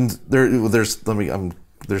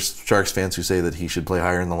 there's Sharks fans who say that he should play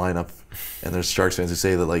higher in the lineup, and there's Sharks fans who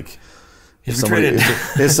say that like if somebody,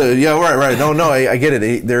 right. No, I get it.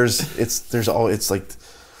 It's like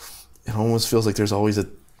it almost feels like there's always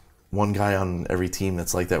one guy on every team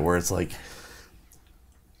that's like that, where it's like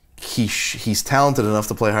he's talented enough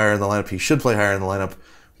to play higher in the lineup. He should play higher in the lineup.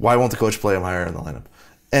 Why won't the coach play him higher in the lineup?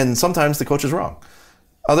 And sometimes the coach is wrong.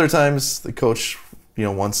 Other times the coach,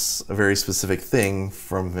 wants a very specific thing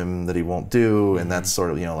from him that he won't do, and that's sort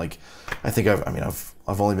of, like I think I've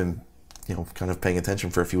only been, kind of paying attention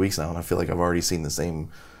for a few weeks now, and I feel like I've already seen the same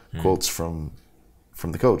quotes from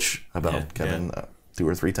the coach about Kevin 2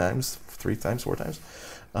 or 3 times, 4 times.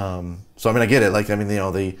 So I mean, I get it. Like, I mean,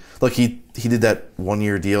 he did that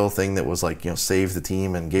 1-year deal thing that was like, saved the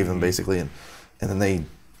team and gave them basically, and then they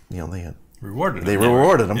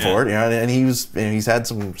rewarded him for it. And he's had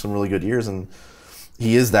some really good years, and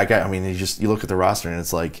he is that guy. I mean, you look at the roster and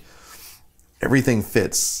it's like everything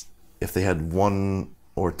fits if they had 1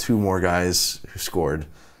 or 2 more guys who scored,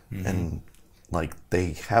 and like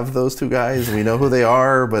they have those 2 guys. We know who they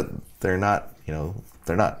are, but they're not.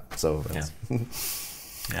 They're not. So.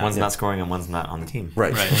 One's not scoring and one's not on the team.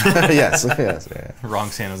 Right. yes. Yeah. Wrong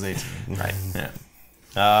San Jose team. Right. Yeah.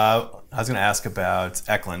 I was going to ask about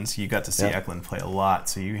Eklund. You got to see Eklund play a lot,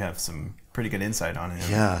 so you have some pretty good insight on him.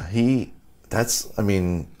 Yeah, I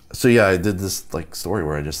did this like story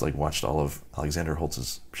where I just like watched all of Alexander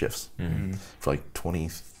Holtz's shifts for like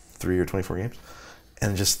 23 or 24 games,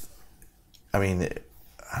 and just, I mean,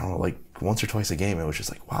 I don't know, like once or twice a game, it was just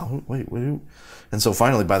like, wow, wait, and so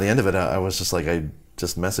finally by the end of it, I was just like, I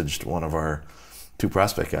just messaged one of our 2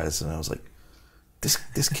 prospect guys, and I was like,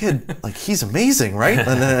 this kid, like, he's amazing, right?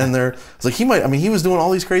 And it's like, he was doing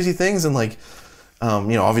all these crazy things, and like,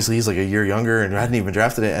 obviously he's like a year younger and hadn't even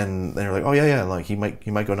drafted it, and they were like, oh yeah, like he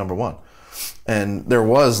might go number 1. And there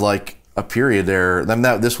was like a period there,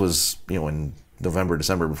 this was, in November,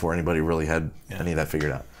 December, before anybody really had any of that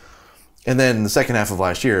figured out. And then the second half of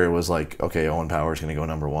last year, it was like, okay, Owen Power's going to go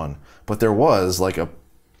number 1. But there was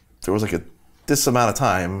this amount of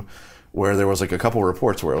time where there was like a couple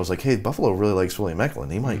reports where it was like, hey, Buffalo really likes William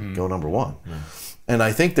Eklund. He might go number 1. Yeah. And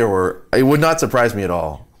I think it would not surprise me at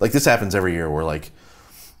all. Like, this happens every year where like,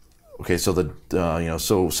 okay, so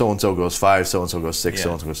so-and-so goes 5, so-and-so goes 6,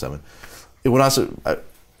 so-and-so goes 7. It would also,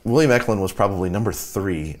 William Eklund was probably number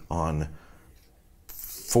 3 on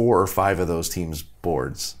 4 or 5 of those teams'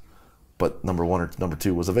 boards, but number 1 or number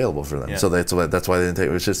 2 was available for them. Yeah. So that's why they didn't take it.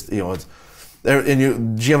 It was just,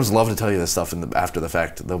 GMs love to tell you this stuff after the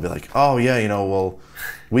fact. They'll be like, oh yeah, well,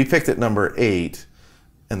 we picked at number 8,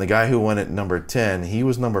 and the guy who went at number 10, he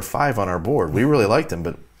was number 5 on our board. We really liked him,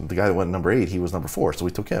 but the guy that went at number 8, he was number 4, so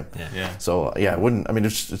we took him. Yeah. So it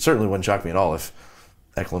certainly wouldn't shock me at all if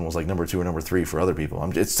Eklund was like number 2 or number 3 for other people.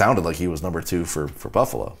 It sounded like he was number 2 for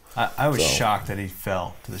Buffalo. I was shocked that he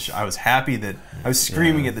fell to the shot. I was happy that I was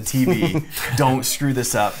screaming at the TV, don't screw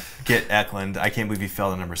this up, get Eklund. I can't believe he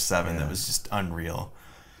fell to number 7. That was just unreal.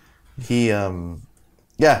 He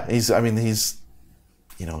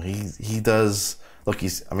does, look,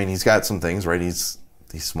 he's got some things, right? He's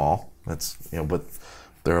small. That's, but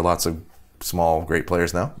there are lots of small, great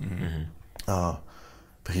players now.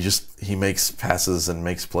 But he makes passes and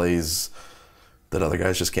makes plays that other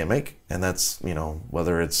guys just can't make. And that's,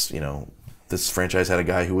 whether it's, this franchise had a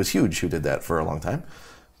guy who was huge who did that for a long time.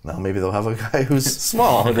 Now maybe they'll have a guy who's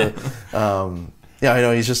small. He's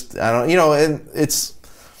just, I don't, and it's,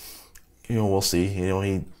 we'll see.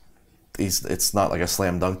 It's not like a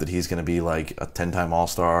slam dunk that he's going to be like a 10-time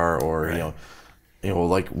All-Star or,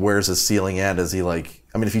 like where's his ceiling at? Is he like,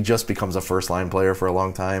 if he just becomes a first-line player for a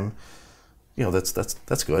long time,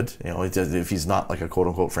 that's good. If he's not like a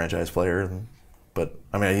quote-unquote franchise player, but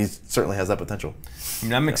he certainly has that potential.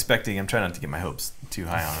 I'm expecting. I'm trying not to get my hopes too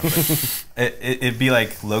high on him. But it'd be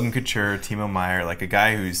like Logan Couture, Timo Meier, like a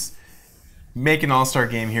guy who's making an all-star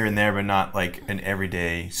game here and there, but not like an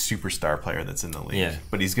everyday superstar player that's in the league. Yeah.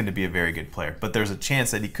 But he's going to be a very good player. But there's a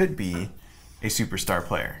chance that he could be a superstar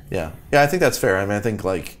player. Yeah. I think that's fair. I think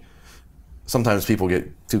like sometimes people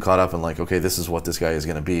get too caught up in like, okay, this is what this guy is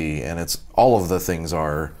going to be, and it's all of the things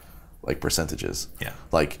are like percentages. Yeah.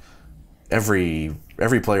 Like every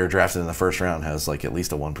player drafted in the first round has like at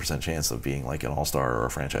least a 1% chance of being like an all-star or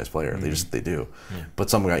a franchise player. They do. Yeah. But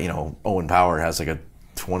some guy, Owen Power has like a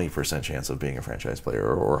 20% chance of being a franchise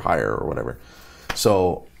player or higher or whatever.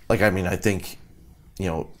 So like, I mean, I think,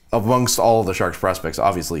 amongst all the Sharks prospects,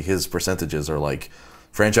 obviously his percentages are like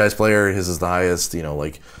franchise player, his is the highest,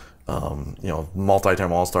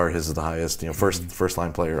 multi-time All-Star, his is the highest, first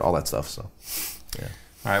line player, all that stuff. So, yeah.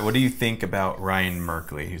 All right, what do you think about Ryan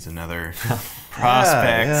Merkley, who's another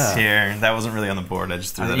prospect here? That wasn't really on the board. I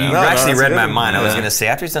just threw that out. You actually read my mind. I was going to say,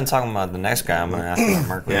 after he's done talking about the next guy, I'm going to ask about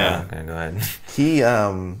Merkley. Yeah. Okay, go ahead.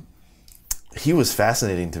 He was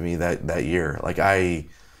fascinating to me that year. Like,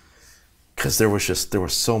 because there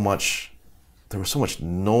was so much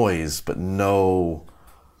noise, but no.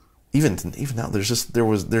 Even now,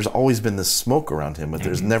 there's always been this smoke around him, but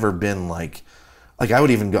there's never been like I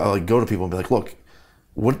would even go to people and be like, look,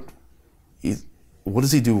 what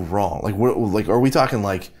does he do wrong? Like, are we talking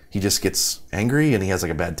like he just gets angry and he has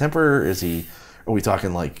like a bad temper? Are we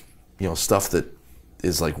talking like stuff that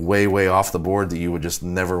is like way off the board that you would just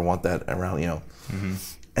never want that around?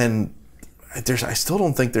 And I still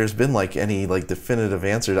don't think there's been like any like definitive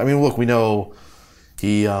answers. I mean, look, we know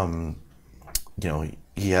he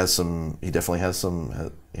he definitely has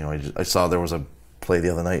some. I saw there was a play the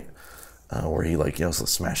other night where he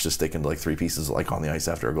smashed his stick into like 3 pieces like on the ice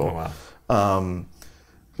after a goal. Oh, wow.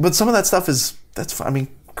 But some of that stuff that's fine. I mean,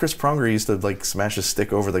 Chris Pronger used to like smash his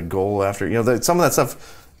stick over the goal after. Some of that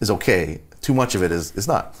stuff is okay. Too much of it is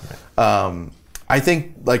not. Right. I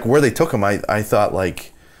think like where they took him, I thought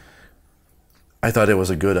it was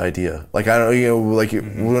a good idea. Like, I don't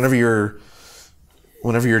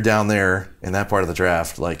whenever you're down there in that part of the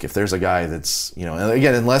draft, like if there's a guy that's and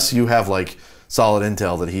again, unless you have like solid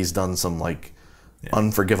intel that he's done some like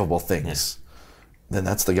unforgivable things, then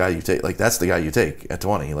that's the guy you take. Like, that's the guy you take at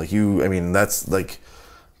 20. Like, that's like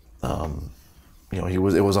it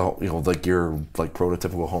was like your like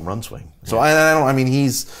prototypical home run swing. So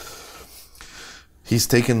he's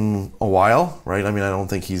taken a while, right? I mean, I don't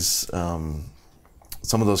think he's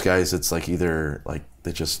some of those guys, it's like either like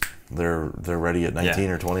they're ready at 19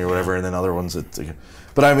 or 20 or whatever, and then other ones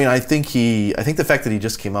but I mean, I think the fact that he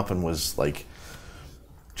just came up and was like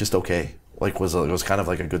just okay, like was kind of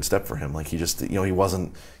like a good step for him. Like, he just he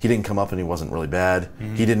didn't come up and he wasn't really bad.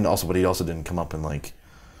 He also didn't come up and like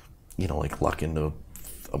like luck into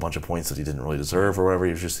a bunch of points that he didn't really deserve or whatever.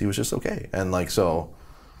 He was just okay. And like, so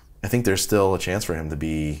I think there's still a chance for him to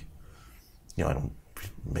be,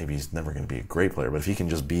 maybe he's never going to be a great player, but if he can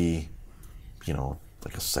just be,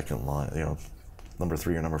 like a second line, number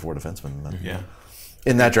 3 or number 4 defenseman, then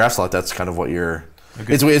in that draft slot, that's kind of what you're.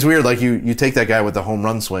 It's weird. Like, you take that guy with the home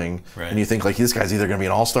run swing, and you think like this guy's either going to be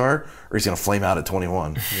an all-star or he's going to flame out at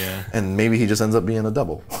 21. Yeah. And maybe he just ends up being a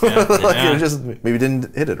double. It just maybe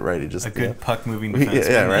didn't hit it right. He just a good puck moving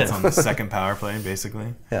defenseman that's on the second power play,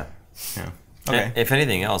 basically. Yeah. Okay. If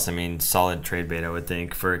anything else, I mean, solid trade bait, I would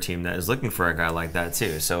think, for a team that is looking for a guy like that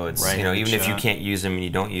too. So it's even if you can't use him and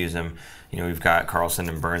you don't use him, we've got Karlsson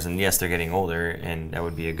and Burns, and yes, they're getting older, and that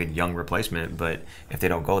would be a good young replacement. But if they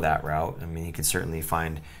don't go that route, I mean, he could certainly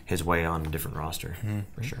find his way on a different roster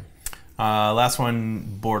for sure. Last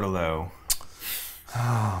one, Borderleau.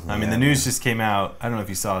 Oh, I mean, the news just came out. I don't know if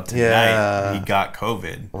you saw it tonight. Yeah. He got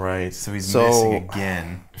COVID. Right. So he's missing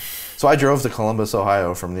again. So I drove to Columbus,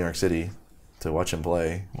 Ohio from New York City to watch him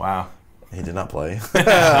play. Wow. He did not play.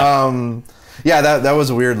 That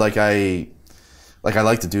was weird. Like, I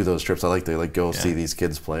like to do those trips. I like to go see these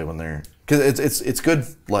kids play when they're, because it's good.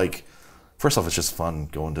 Like, first off, it's just fun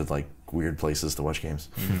going to like weird places to watch games,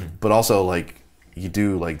 but also like you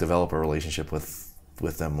do like develop a relationship with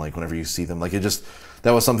them. Like, whenever you see them, like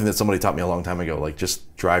that was something that somebody taught me a long time ago. Like,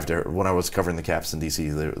 just drive to, when I was covering the Caps in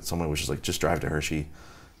DC, someone was just like, just drive to Hershey.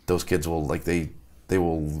 Those kids will like they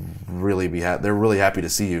will really be they're really happy to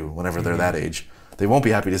see you whenever they're that age. They won't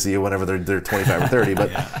be happy to see you whenever they're 25 or 30.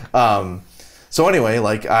 But so anyway,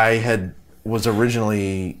 like, was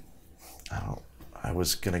originally, I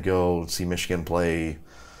was gonna go see Michigan play.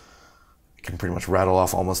 I can pretty much rattle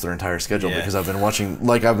off almost their entire schedule because I've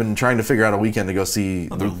been trying to figure out a weekend to go see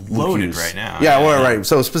Luke loaded Hughes. Right now. Yeah, well, right.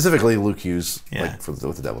 So specifically Luke Hughes, like with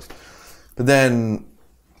the Devils. But then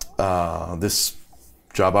this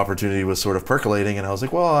job opportunity was sort of percolating, and I was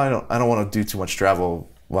like, well, I don't want to do too much travel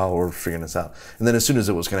while we're figuring this out. And then as soon as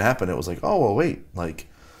it was going to happen, it was like, oh, well, wait, like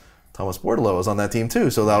Thomas Bordeleau was on that team too,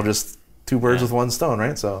 so that'll just 2 birds with 1 stone,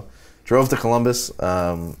 right? So drove to Columbus.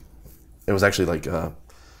 It was actually like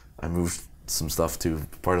I moved some stuff to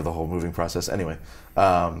part of the whole moving process. Anyway,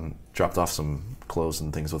 dropped off some clothes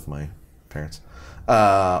and things with my parents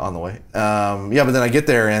on the way. But then I get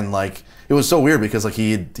there, and like, it was so weird because like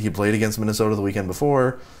he played against Minnesota the weekend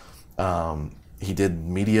before. He did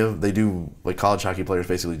media. They do, like, college hockey players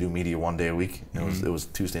basically do media 1 day a week. It was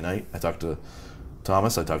Tuesday night. I talked to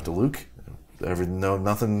Thomas. I talked to Luke.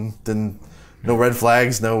 nothing, no red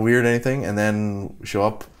flags, no weird anything, and then show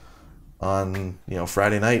up on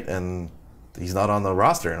Friday night and he's not on the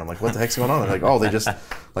roster, and I'm like, what the heck's going on? And like, oh, they just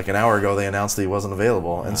like an hour ago they announced that he wasn't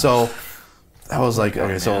available, and so I was like,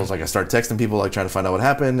 okay, so I was like, I started texting people like trying to find out what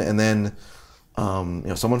happened, and then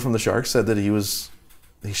someone from the Sharks said that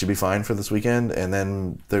he should be fine for this weekend, and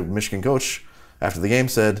then the Michigan coach after the game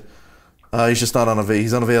said he's just not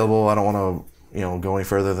he's unavailable. I don't want to go any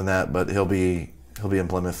further than that, but he'll be in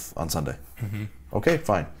Plymouth on Sunday. Mm-hmm. Okay,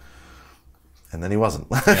 fine. And then he wasn't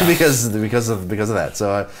because of that.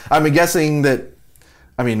 So I'm guessing that,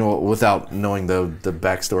 without knowing the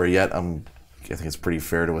backstory yet, I think it's pretty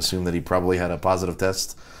fair to assume that he probably had a positive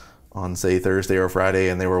test on, say, Thursday or Friday,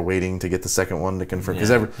 and they were waiting to get the second one to confirm. Because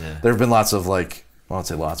there have been lots of I won't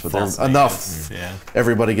say lots, but there's enough. Yeah.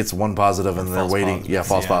 Everybody gets one positive, and they're waiting. Positives. Yeah,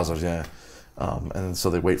 false positives. Yeah, and so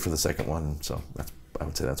they wait for the second one. So I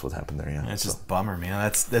would say that's what happened there. Yeah, it's just a bummer, man.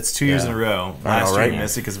 That's 2 years in a row. Last year he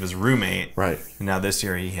missed it because of his roommate. Right. And now this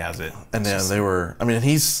year he has it. And then they were.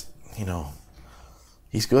 He's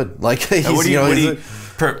good. Like he's, is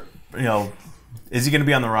he going to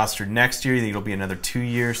be on the roster next year? You think it'll be another 2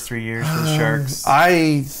 years, 3 years for the Sharks?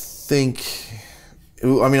 I think.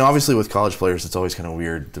 Obviously with college players, it's always kind of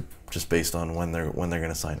weird, just based on when they're going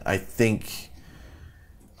to sign. I think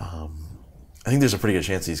there's a pretty good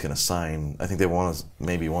chance he's going to sign. I think they want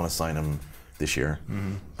to sign him this year.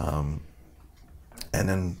 Mm-hmm. And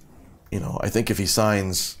then, I think if he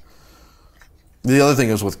signs, the other thing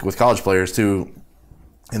is with college players too.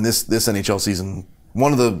 In this NHL season,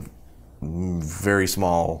 one of the very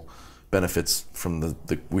small benefits from the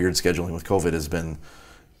weird scheduling with COVID has been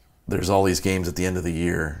there's all these games at the end of the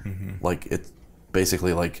year. Mm-hmm. Like it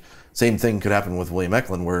basically like same thing could happen with William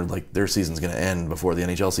Eklund where like their season's going to end before the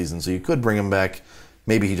NHL season. So you could bring him back.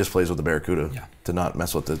 Maybe he just plays with the Barracuda to not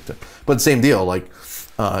mess with the but same deal. Like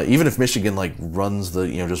even if Michigan like runs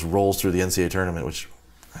just rolls through the NCAA tournament, which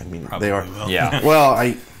probably they are. Will. Yeah.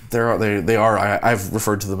 Well, they are. I've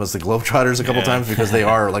referred to them as the Globetrotters a couple times because they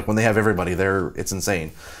are like when they have everybody there, it's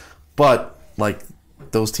insane. But like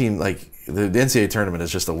those teams, like the NCAA tournament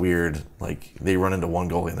is just a weird like they run into one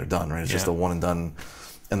goalie and they're done, right? It's just a one and done,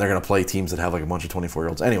 and they're gonna play teams that have like a bunch of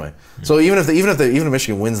 24-year-olds anyway. So even if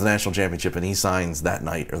Michigan wins the national championship and he signs that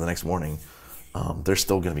night or the next morning, there's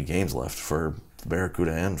still gonna be games left for the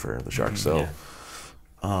Barracuda and for the Sharks. So.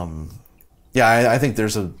 I think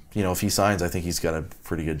there's if he signs, I think he's got a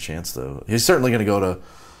pretty good chance to. He's certainly going to go to.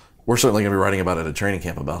 We're certainly going to be writing about it at training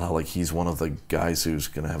camp about how like he's one of the guys who's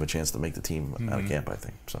going to have a chance to make the team out of camp. I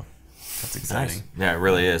think so. That's exciting. Nice. Yeah, it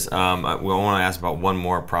really is. We want to ask about one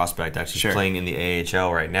more prospect actually playing in the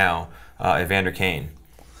AHL right now, Evander Kane.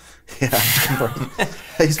 Yeah,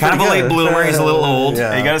 he's kind of a late bloomer. He's a little old.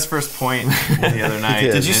 Yeah. He got his first point the other night.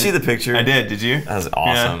 Did you see the picture? I did. Did you? That was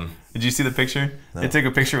awesome. Yeah. Did you see the picture? No. He took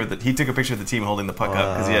a picture with the team holding the puck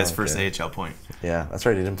up because he had his first AHL point. Yeah, that's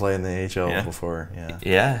right. He didn't play in the AHL before.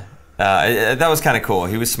 Yeah. That was kind of cool.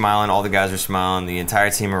 He was smiling. All the guys were smiling. The entire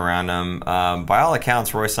team around him. By all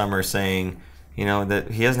accounts, Roy Sommer is saying, that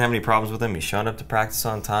he doesn't have any problems with him. He showed up to practice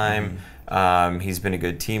on time. He's been a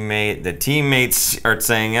good teammate. The teammates are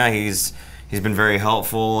saying, he's been very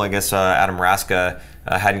helpful. I guess Adam Raska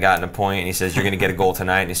hadn't gotten a point, and he says, you're going to get a goal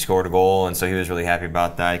tonight, and he scored a goal, and so he was really happy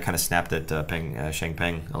about that. He kind of snapped at Sheng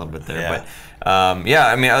Peng a little bit there. Yeah. But,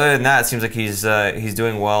 other than that, it seems like he's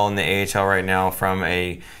doing well in the AHL right now from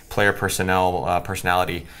a player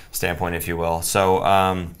personality standpoint, if you will. So,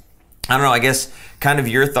 I don't know, I guess kind of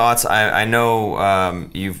your thoughts. I know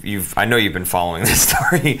you've been following this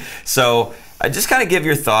story, so just kind of give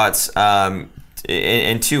your thoughts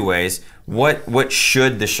in two ways. What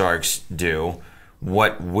should the Sharks do?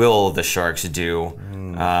 What will the Sharks do?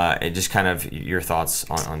 Just kind of your thoughts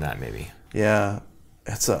on that, maybe. Yeah,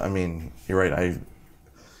 you're right.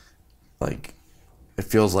 It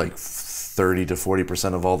feels like 30 to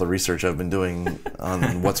 40% of all the research I've been doing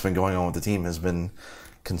on what's been going on with the team has been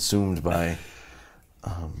consumed by,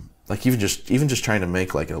 even just trying to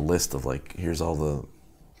make like a list of like here's all the.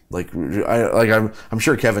 I'm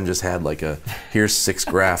sure Kevin just had like here's 6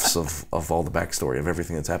 graphs of all the backstory of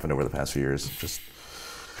everything that's happened over the past few years. Just,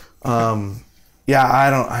 there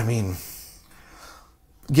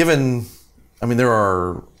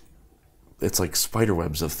are, it's like spider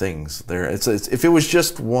webs of things there. It's if it was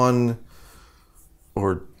just one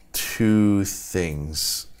or two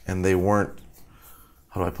things and they weren't,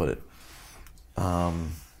 how do I put it? I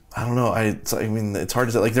don't know. It's hard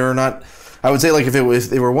to say. Like there are not. I would say like if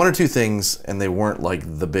they were one or two things and they weren't like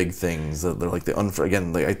the big things, they're like the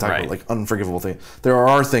I talk about like unforgivable things. There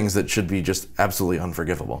are things that should be just absolutely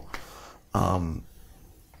unforgivable.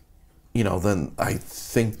 then I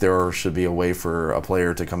think there should be a way for a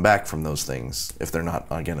player to come back from those things if they're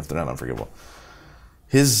not unforgivable.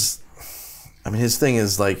 His thing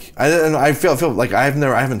is like I feel like I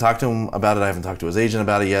haven't talked to him about it. I haven't talked to his agent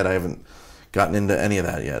about it yet. I haven't gotten into any of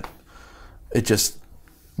that yet. It just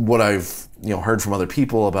what I've heard from other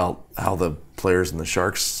people about how the players in the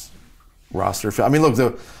Sharks roster feel. I mean, look,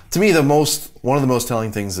 to me one of the most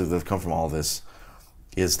telling things that have come from all this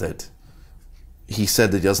is that he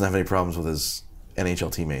said that he doesn't have any problems with his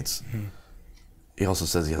NHL teammates. Mm-hmm. He also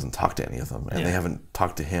says he hasn't talked to any of them, and they haven't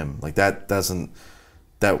talked to him. Like that doesn't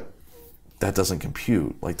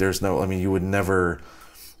compute. Like there's no. I mean, you would never.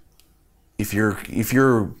 If your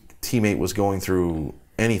teammate was going through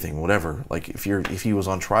anything, whatever. Like if he was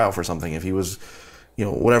on trial for something, if he was,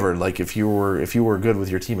 whatever. Like if you were good with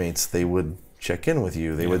your teammates, they would check in with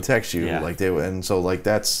you. They would text you. Like they would, and so like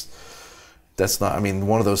that's not. I mean,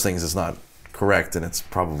 one of those things is not correct, and it's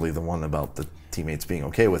probably the one about the teammates being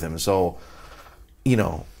okay with him. So,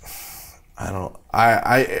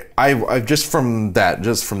 I just from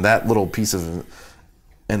that little piece of,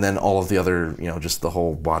 and then all of the other, just the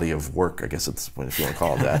whole body of work, I guess if you want to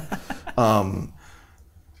call it that.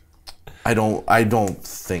 I don't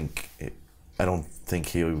think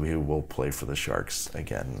he will play for the Sharks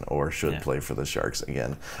again or should play for the Sharks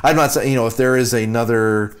again. I'm not saying, if there is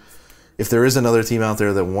another team out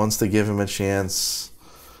there that wants to give him a chance,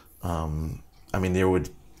 I mean, it would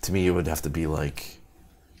have to be like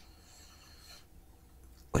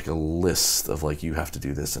a list of like, you have to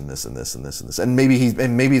do this and this and this and this and this, and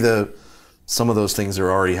maybe some of those things are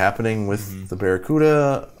already happening with the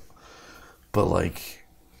Barracuda, but like,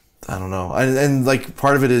 I don't know, and like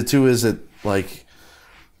part of it is that like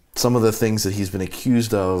some of the things that he's been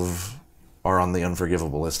accused of are on the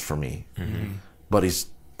unforgivable list for me, but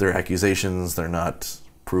they're accusations, they're not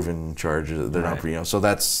proven charges, they're not, so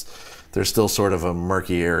there's still sort of a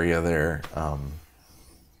murky area there.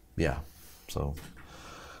 So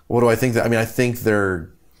what do I think I think they're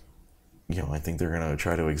going to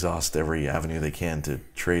try to exhaust every avenue they can to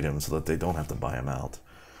trade him so that they don't have to buy him out.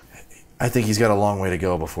 I think he's got a long way to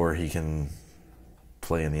go before he can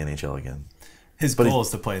play in the NHL again. His goal is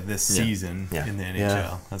to play this season in the NHL.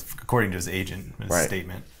 Yeah. That's according to his agent, his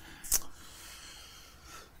statement.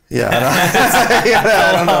 Yeah,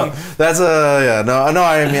 I don't know. That's no.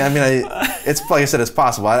 I mean, it's like I said, it's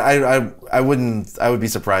possible. I would be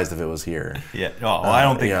surprised if it was here. Yeah. Oh, well, I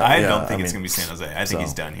don't think. I don't think it's gonna be San Jose. I think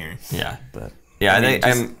he's done here. Yeah, but I think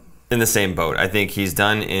I'm in the same boat. I think he's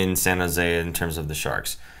done in San Jose in terms of the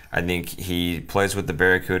Sharks. I think he plays with the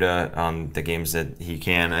Barracuda on the games that he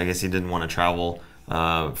can. I guess he didn't want to travel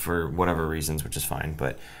for whatever reasons, which is fine.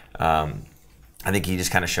 But I think he just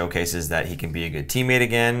kind of showcases that he can be a good teammate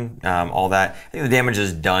again. All that. I think the damage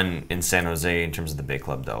is done in San Jose in terms of the big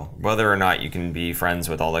club, though. Whether or not you can be friends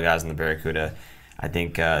with all the guys in the Barracuda, I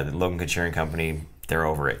think the Logan Couture and company, they're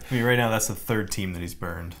over it. I mean, right now that's the third team that he's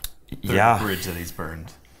burned. Third bridge that he's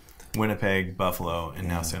burned. Winnipeg, Buffalo, and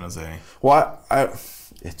now San Jose. Well,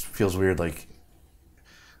 it feels weird. Like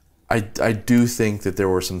I do think that there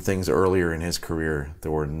were some things earlier in his career that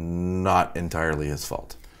were not entirely his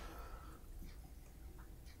fault.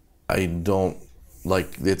 I don't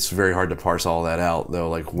it's very hard to parse all that out though.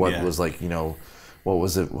 Like what was like, what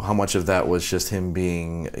was it? How much of that was just him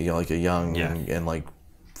being, like a young and like,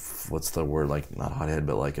 what's the word? Like not hothead,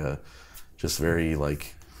 but like just very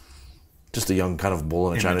like, just a young kind of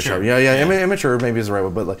bull in a china shop. Yeah. Immature maybe is the right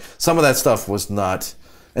word, but like some of that stuff was not,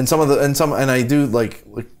 and I do like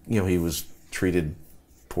he was treated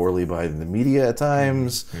poorly by the media at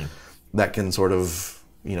times. Mm-hmm. That can sort of,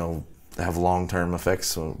 have long-term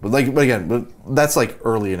effects. But that's like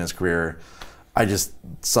early in his career.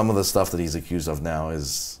 Some of the stuff that he's accused of now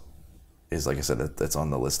is like I said, that's on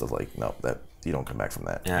the list of like, no, that you don't come back from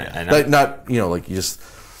that. Yeah, I know. Like not, like you just,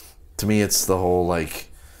 to me, it's the whole like,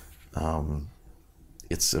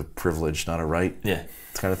 it's a privilege, not a right. Yeah.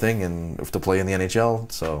 Kind of thing, and to play in the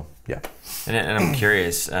NHL. So yeah. And I'm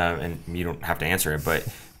curious, and you don't have to answer it, but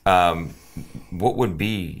what would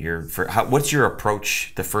be what's your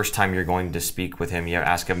approach the first time you're going to speak with him? You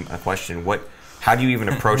ask him a question. How do you even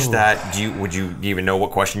approach that? Would you even know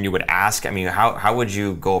what question you would ask? I mean, how would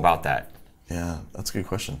you go about that? Yeah, that's a good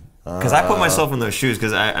question. Because I put myself in those shoes.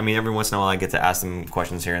 Because I mean, every once in a while I get to ask them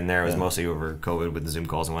questions here and there. It was mostly over COVID with the Zoom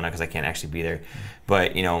calls and whatnot because I can't actually be there.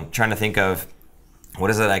 But trying to think of what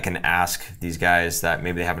is it I can ask these guys that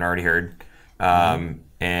maybe they haven't already heard,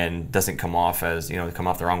 and doesn't come off as come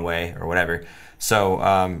off the wrong way or whatever. So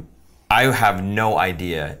I have no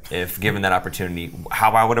idea if given that opportunity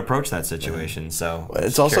how I would approach that situation. So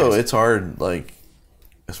it's also curious. It's hard, like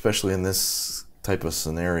especially in this type of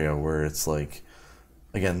scenario where it's like,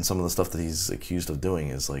 again, some of the stuff that he's accused of doing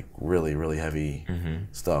is like really, really heavy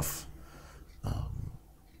stuff.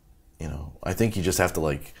 You know, I think you just have to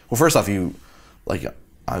like, well, first off,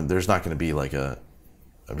 there's not going to be like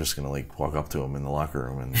I'm just going to like walk up to him in the locker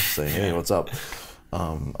room and say, hey, what's up?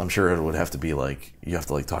 I'm sure it would have to be like, you have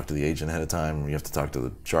to like talk to the agent ahead of time, or you have to talk to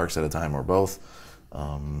the Sharks ahead of time, or both.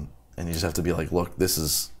 And you just have to be like, look,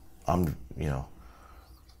 I'm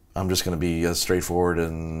just going to be as straightforward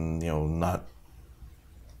and,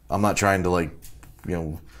 I'm not trying to like,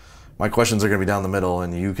 my questions are going to be down the middle,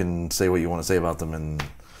 and you can say what you want to say about them, and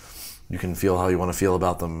you can feel how you want to feel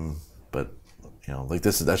about them. But, like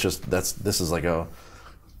this is like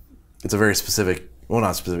it's a very specific, well,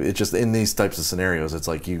 not specific, it's just in these types of scenarios, it's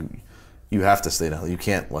like you have to stay down. You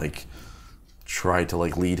can't like try to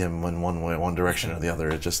like lead him in one direction or the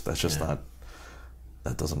other. That's just not,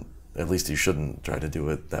 that doesn't, at least you shouldn't try to do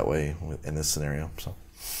it that way in this scenario. So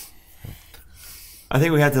I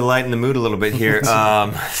think we have to lighten the mood a little bit here.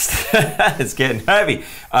 It's getting heavy.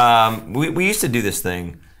 We used to do this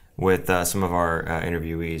thing with some of our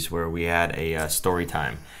interviewees where we had a story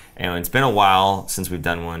time. And it's been a while since we've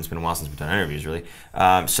done one. It's been a while since we've done interviews, really.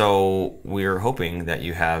 So we're hoping that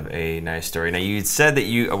you have a nice story. Now, you said that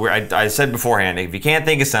I said beforehand, if you can't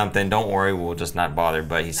think of something, don't worry, we'll just not bother.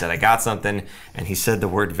 But he said, I got something, and he said the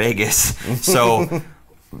word Vegas. So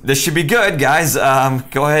this should be good, guys.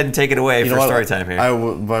 Go ahead and take it away for story time here.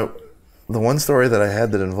 But the one story that I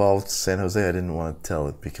had that involved San Jose, I didn't want to tell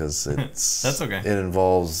it because that's okay. It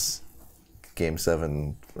involves Game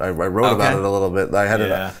 7. I wrote about it a little bit. I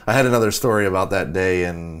had another story about that day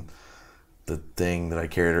and the thing that I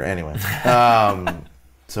carried her. Anyway,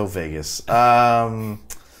 so Vegas. Yeah,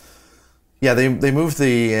 they moved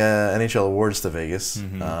the NHL awards to Vegas.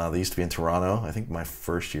 They used to be in Toronto. I think my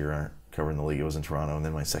first year covering the league, it was in Toronto, and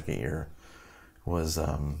then my second year was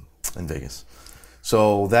in Vegas.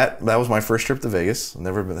 So that was my first trip to Vegas. I'd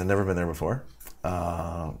never been there before,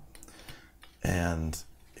 and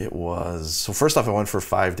it was, so first off, I went for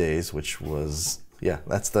 5 days, which was,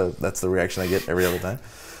 that's the reaction I get every other time.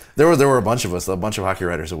 There were a bunch of us, a bunch of hockey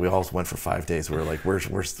writers, and we all went for 5 days. We were like, we're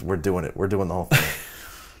doing it. We're doing the whole thing.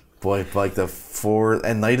 Boy, like the fourth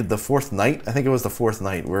night, I think it was the fourth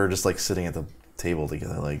night, we were just like sitting at the table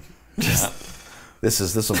together, like, this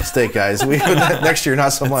was a mistake, guys. Next year,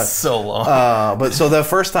 not so much. So long. But so the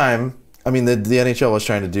first time, I mean, the NHL was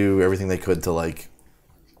trying to do everything they could to like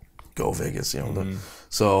go Vegas,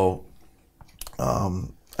 So I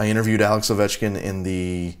interviewed Alex Ovechkin in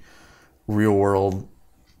the Real World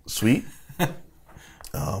suite,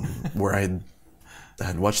 where I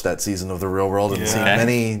had watched that season of the Real World and seen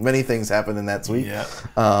many things happen in that suite.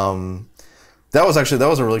 That was a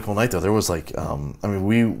really cool night though. There was like,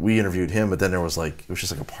 we interviewed him, but then there was like, it was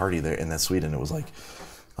just like a party there in that suite, and it was like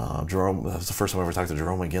Jerome. That was the first time I ever talked to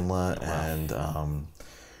Jerome McGinley, and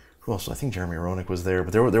who else? I think Jeremy Roenick was there,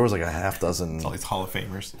 but there was like a half dozen. All these Hall of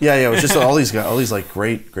Famers. Yeah, it was just all these guys, all these like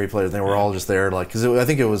great players. They were all just there, like, because I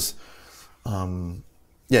think it was,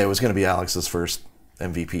 it was going to be Alex's first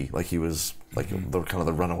MVP. Like he was like the kind of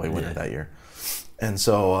the runaway winner that year, and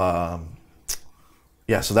so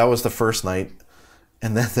so that was the first night,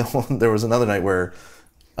 and then there was another night where.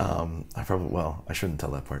 I shouldn't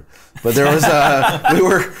tell that part, but there was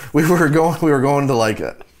we were going to like.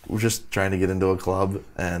 We're just trying to get into a club,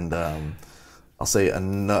 and I'll say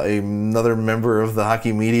another member of the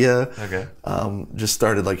hockey media just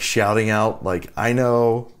started like shouting out like, I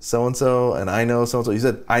know so and so, and I know so and so. He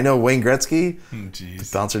said, I know Wayne Gretzky. The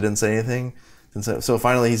bouncer didn't say anything, so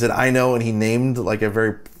finally he said, I know, and he named like a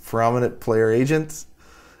very prominent player agent.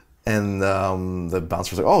 And the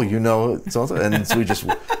bouncer was like, "Oh, you know so-and-so," and so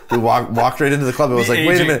we walked right into the club. It was like,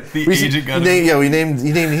 wait a minute, he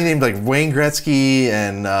named like Wayne Gretzky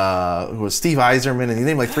and who was Steve Yzerman, and he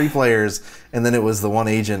named like 3 players, and then it was the one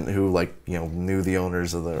agent who like knew the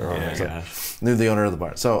owners of knew the owner of the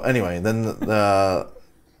bar. So anyway, then to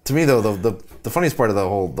me though the funniest part of the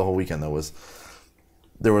whole weekend though was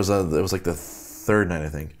it was like the third night I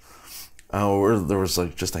think, there was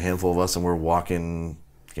like just a handful of us, and we're walking.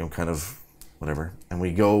 Kind of whatever. And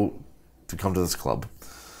we go to come to this club,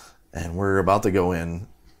 and we're about to go in,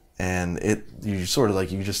 and you sort of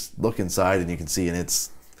like, you just look inside and you can see, and it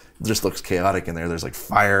just looks chaotic in there. There's like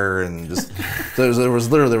fire and just, there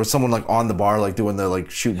was someone like on the bar, like doing the like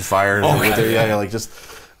shooting fire.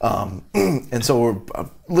 And so we're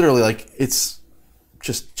literally like, it's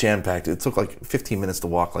just jam packed. It took like 15 minutes to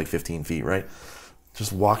walk like 15 feet, right?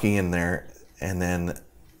 Just walking in there, and then,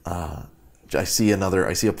 I see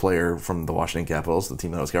a player from the Washington Capitals, the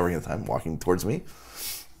team that I was covering at the time, walking towards me,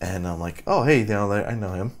 and I'm like, oh hey, I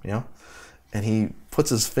know him, and he puts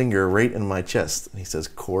his finger right in my chest, and he says,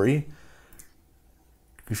 "Corey,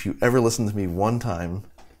 if you ever listen to me one time,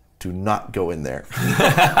 do not go in there."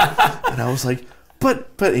 And I was like, but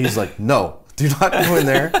he's like, "No, do not go in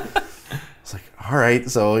there." I was like, "All right."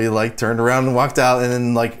 So he like turned around and walked out, and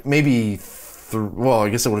then like maybe I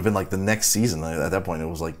guess it would have been like the next season. At that point, it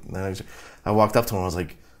was like I walked up to him. I was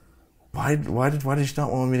like, "Why did you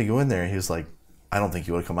not want me to go in there?" And he was like, "I don't think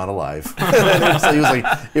you would have come out alive."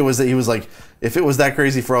 He was like, if it was that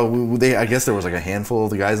crazy for all, I guess there was like a handful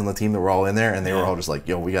of the guys on the team that were all in there, and they were all just like,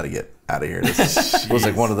 "Yo, we got to get out of here." It was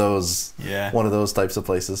like one of those types of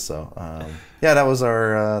places. So that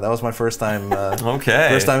was my first time.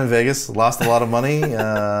 First time in Vegas. Lost a lot of money.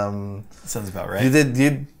 Sounds about right. You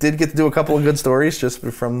did get to do a couple of good stories just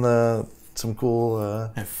from some cool.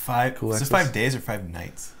 Was it 5 days or 5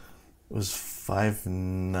 nights? It was 5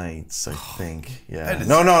 nights, I think. Yeah.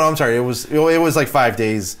 No, I'm sorry. It was like 5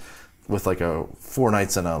 days with like 4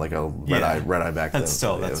 nights and a red eye back then. That's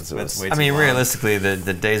still that's way too I mean, long. realistically,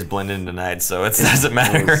 the days blend into night, so it doesn't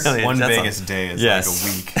matter really. One Vegas day is like a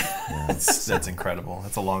week. That's incredible.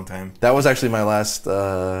 That's a long time. That was actually my last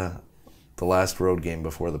the last road game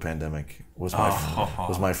before the pandemic. Was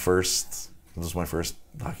my first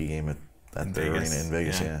hockey game at the arena in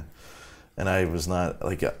Vegas. Yeah. And I was not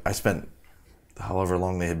like I spent however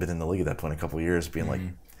long they had been in the league at that point, a couple of years, being like,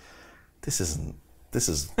 this is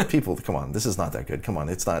people. Come on, this is not that good. Come on,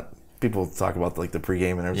 it's not. People talk about like the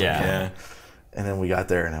pregame and everything. Yeah. And then we got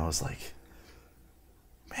there, and I was like,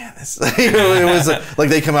 man, this. It was like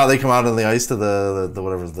they come out on the ice to the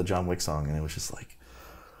whatever the John Wick song, and it was just like,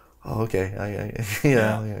 oh, okay, I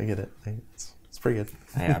get it. It's pretty good.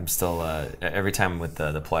 Hey, I'm still every time with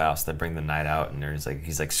the playoffs they bring the night out and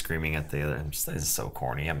he's like screaming at the other. I'm just, this is so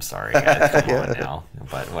corny. I'm sorry, guys. Come on now,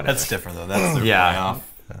 but whatever. That's different though. That's the playoff.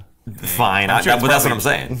 Fine, but that's what I'm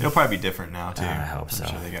saying. It'll probably be different now too. I hope so.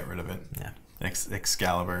 I'm sure they got rid of it. Yeah,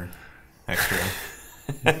 Excalibur, extra.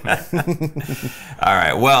 All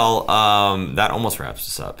right. Well, that almost wraps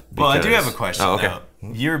us up. Well, I do have a question. Oh, okay. Though.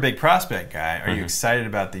 You're a big prospect guy. Are you excited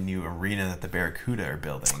about the new arena that the Barracuda are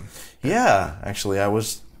building? Yeah, actually, I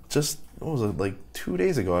was just like 2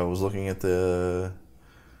 days ago. I was looking at the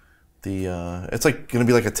it's like going to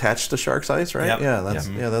be like attached to Sharks Ice, right? Yep.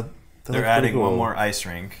 Yeah, They're adding one more ice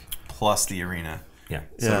rink plus the arena. Yeah.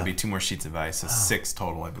 So it'll be 2 more sheets of ice. So 6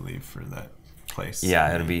 total, I believe, for that place.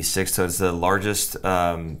 Yeah, it'll be 6. So it's the largest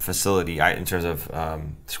facility in terms of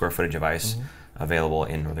square footage of ice available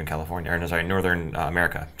in Northern California, or sorry, Northern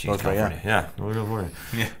America. California. Yeah, Northern California.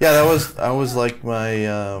 Yeah, that was like my.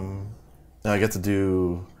 I got to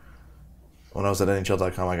do when I was at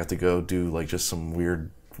NHL.com. I got to go do like just some weird,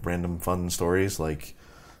 random, fun stories. Like,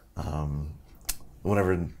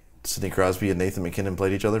 whenever Sidney Crosby and Nathan McKinnon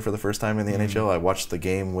played each other for the first time in the NHL, I watched the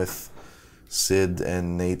game with Sid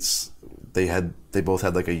and Nate's. They both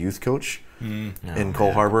had like a youth coach in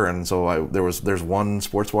Cole Harbor, and so there's one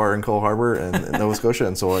sports bar in Cole Harbor in Nova Scotia,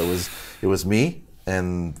 and so it was me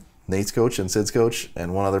and Nate's coach and Sid's coach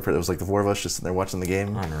and one other. It was like the 4 of us just sitting there watching the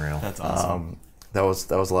game. Unreal. That's awesome. That was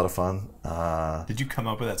a lot of fun. Did you come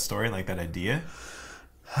up with that story, like that idea?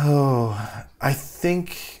 Oh, I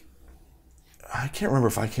can't remember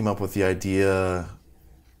if I came up with the idea.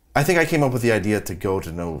 I think I came up with the idea to go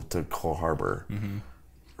to Cole Harbor.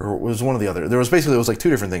 Or it was one or the other. It was like 2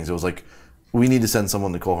 different things. It was like, we need to send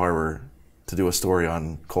someone to Cole Harbor to do a story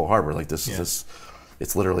on Cole Harbor. Like this,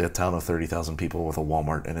 it's literally a town of 30,000 people with a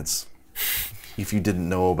Walmart, and it's, if you didn't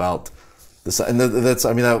know about this, and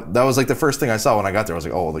that was like the first thing I saw when I got there. I was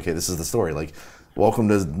like, oh, okay, this is the story. Like, welcome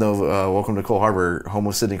to Cole Harbor, home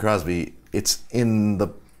of Sidney Crosby. It's in the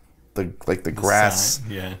grass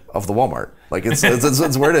of the Walmart. Like it's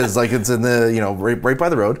where it is. Like it's in the right by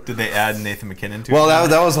the road. Did they add Nathan McKinnon to it? Well,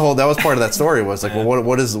 that was part of that story. Was like, well,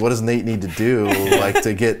 what does Nate need to do like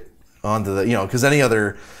to get onto the because any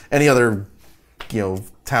other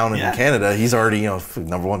town in Canada, he's already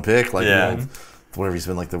number 1 pick. Like whatever, he's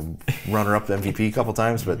been like the runner-up MVP a couple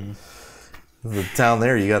times, but. The town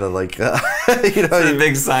there, you gotta like, There's a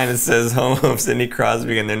big sign that says "Home of Sidney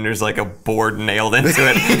Crosby," and then there's like a board nailed into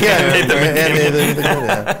it.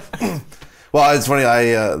 Yeah. Well, it's funny.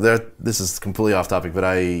 This is completely off topic, but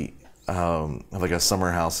I have like a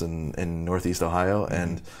summer house in Northeast Ohio,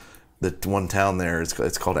 and the one town there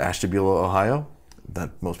it's called Ashtabula, Ohio.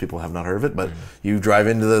 That most people have not heard of it, but you drive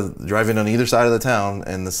in on either side of the town,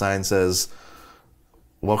 and the sign says,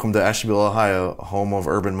 "Welcome to Ashtabula, Ohio, home of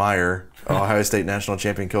Urban Meyer, Ohio State national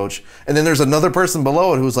champion coach." And then there's another person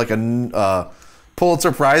below it who's like a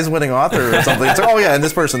Pulitzer Prize winning author or something. It's like, oh yeah, and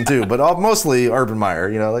this person too, but mostly Urban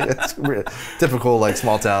Meyer. Like it's typical like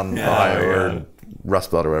small town Ohio or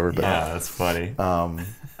Rust Belt or whatever. But, yeah, that's funny.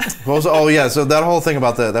 Oh yeah, so that whole thing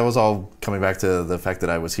about that was all coming back to the fact that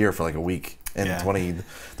I was here for like a week in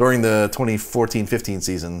during the 2014-15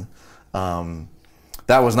 season.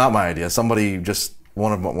 That was not my idea. Somebody just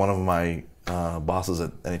one of my bosses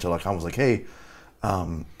at NHL.com was like, "Hey,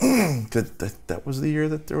 that was the year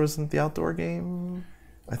that there wasn't the outdoor game."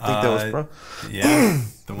 I think that was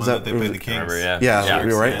the one that they played the Kings. Remember, yeah,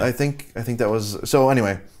 you're right. Yeah. I think that was so.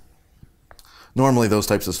 Anyway, normally those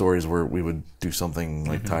types of stories where we would do something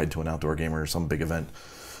like tied to an outdoor game or some big event.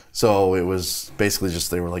 So it was basically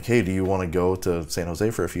just they were like, "Hey, do you want to go to San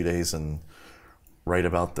Jose for a few days and write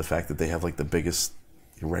about the fact that they have like the biggest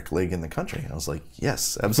rec league in the country?" I was like,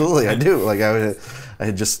 "Yes, absolutely, I do." Like I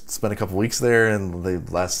had just spent a couple weeks there, and the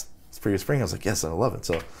last previous spring, I was like, "Yes, I love it."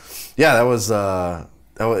 So, yeah, that was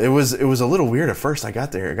it was a little weird at first. I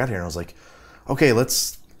got here, and I was like, "Okay,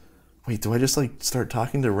 wait, do I just like start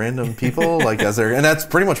talking to random people like as they're?" And that's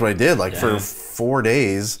pretty much what I did. Like for 4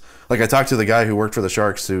 days, like I talked to the guy who worked for the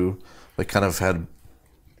Sharks, who like kind of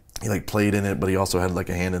he like played in it, but he also had like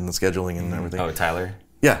a hand in the scheduling and everything. Oh, Tyler.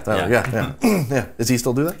 Yeah, Tyler, yeah. Yeah. Does he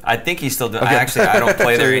still do that? I think he's still doing. Okay. I don't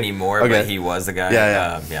play there anymore, but he was the guy.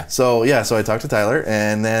 Yeah. So I talked to Tyler,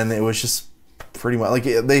 and then it was just pretty much like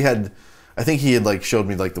they had. I think he had like showed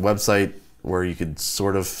me like the website where you could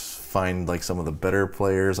sort of find like some of the better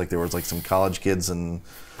players. Like there was like some college kids and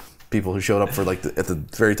people who showed up for like at the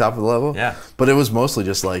very top of the level. Yeah. But it was mostly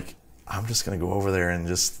just like I'm just gonna go over there and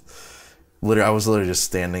just. I was literally just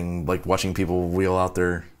standing, like watching people wheel out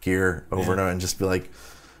their gear over and over, and just be like,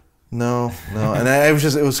 no, and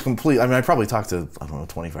it was complete. I mean, I probably talked to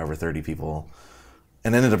 25 or 30 people,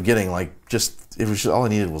 and ended up getting like it was just all I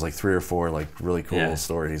needed was like 3 or 4 like really cool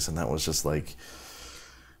stories, and that was just like.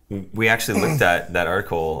 We actually looked at that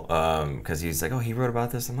article because he's like, "Oh, he wrote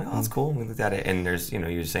about this." I'm like, "Oh, that's cool." And we looked at it, and there's,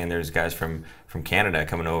 you're saying there's guys from Canada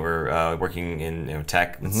coming over, working in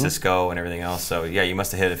tech, and Cisco, and everything else. So yeah, you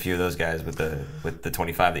must have hit a few of those guys with the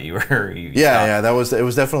 25 that you were. It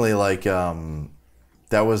was definitely like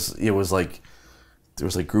it was like there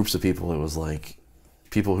was like groups of people. It was like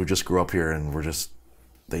people who just grew up here and were just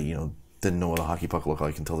they didn't know what a hockey puck looked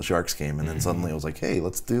like until the Sharks came, and then suddenly it was like, hey,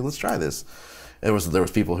 let's try this. There was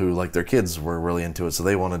people who like their kids were really into it, so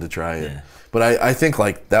they wanted to try it. Yeah. But I think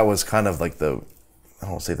like that was kind of like I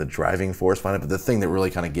won't say the driving force behind it, but the thing that really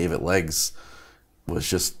kind of gave it legs was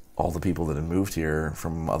just all the people that had moved here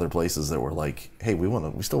from other places that were like, hey, we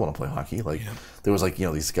still want to play hockey. Like there was like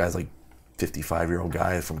these guys like 55-year-old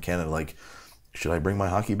guy from Canada like, should I bring my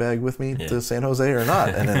hockey bag with me to San Jose or not?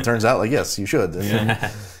 And it turns out like yes, you should. And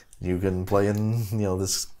you can play in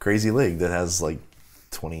this crazy league that has like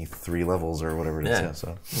 23 levels or whatever it is. Yeah,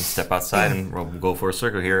 so step outside and we'll go for a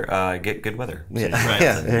circle here. Get good weather. Yeah,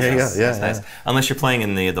 nice. Unless you're playing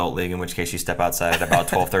in the adult league, in which case you step outside at about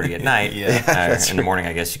 12:30 at night. In the morning,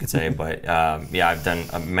 I guess you could say. But I've done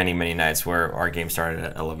many nights where our game started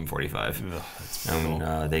at 11:45,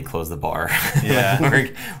 and they closed the bar. Yeah,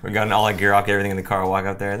 we're getting all our gear off, get everything in the car, walk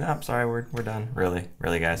out there. And, I'm sorry, we're done. Really,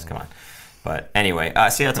 guys, come on. But anyway,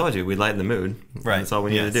 see, I told you we'd lighten the mood. Right. That's all we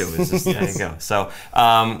need to do. It's just, there you go. So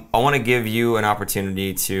I want to give you an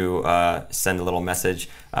opportunity to send a little message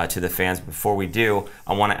to the fans. Before we do,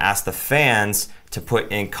 I want to ask the fans to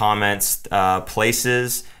put in comments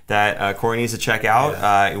places that Corey needs to check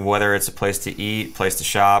out, whether it's a place to eat, place to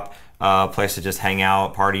shop, place to just hang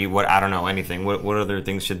out, party, I don't know, anything. What other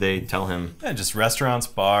things should they tell him? Yeah, just restaurants,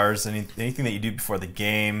 bars, anything that you do before the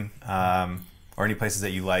game, or any places that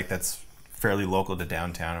you like that's fairly local to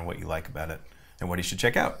downtown and what you like about it and what you should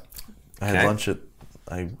check out. I had lunch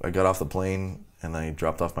I got off the plane and I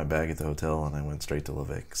dropped off my bag at the hotel and I went straight to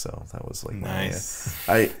Labanc. So that was like nice.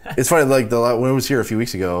 It's funny, like when I was here a few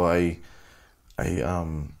weeks ago, I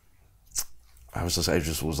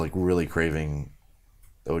just was like really craving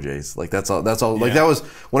OJ's. Like that's all. Like that was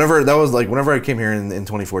whenever I came here in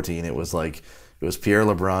 2014, it was Pierre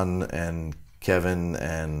LeBrun and Kevin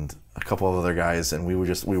and a couple of other guys, and we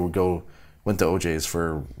went to OJ's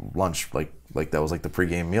for lunch, like that was like the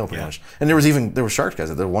pregame meal pretty much. And there were Sharks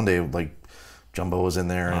guys there. One day like Jumbo was in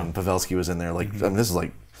there and Pavelski was in there. Like I mean, this is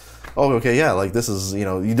like, oh okay, yeah, like this is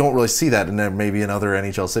you don't really see that, and then maybe in other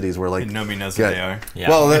NHL cities where like nobody knows who they are. Yeah.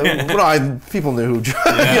 Well, people knew who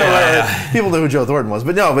people knew who Joe Thornton was,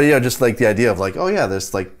 but just like the idea of like, oh yeah,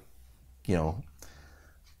 there's like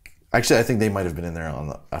actually, I think they might have been in there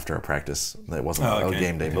after a practice. It wasn't a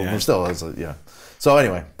game day, but still, So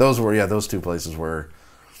anyway, those two places were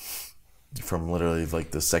from literally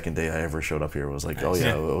like the second day I ever showed up here was like,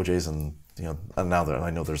 OJ's, and now that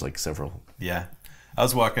I know there's like several. Yeah, I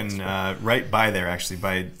was walking right by there actually.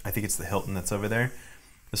 I think it's the Hilton that's over there,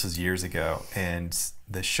 This was years ago, and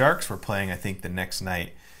the Sharks were playing, I think, the next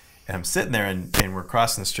night. And I'm sitting there, and we're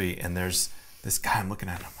crossing the street, and there's this guy I'm looking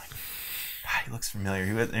at, and I'm like, God, he looks familiar.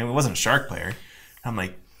 And it wasn't a Shark player. I'm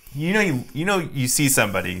like, you see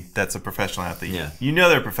somebody that's a professional athlete. Yeah. You know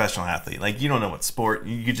they're a professional athlete. Like, you don't know what sport.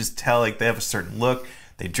 You could just tell, like, they have a certain look.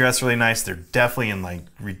 They dress really nice. They're definitely in, like,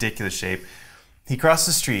 ridiculous shape. He crossed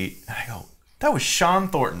the street, and I go, that was Sean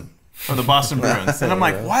Thornton of the Boston Bruins. And I'm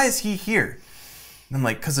like, why is he here? And I'm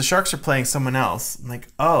like, because the Sharks are playing someone else. I'm like,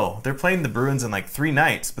 oh, they're playing the Bruins in, like, 3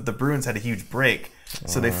 nights, but the Bruins had a huge break,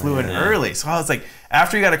 so they flew in early. So I was like,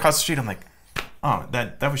 after he got across the street, I'm like, oh,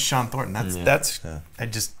 that was Sean Thornton. I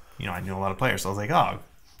just, I knew a lot of players, so I was like, oh,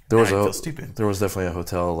 I feel stupid. There was definitely a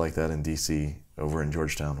hotel like that in D.C. over in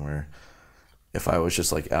Georgetown where if I was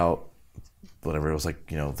just like out, whatever, it was like,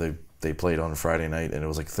 they played on Friday night and it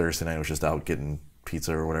was like Thursday night, I was just out getting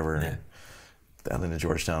pizza or whatever. Yeah. Down in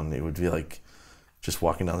Georgetown, it would be like just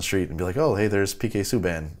walking down the street and be like, oh, hey, there's PK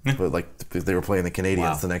Subban. But like they were playing the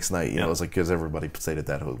Canadiens the next night. It was like because everybody stayed at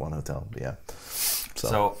that one hotel. But yeah.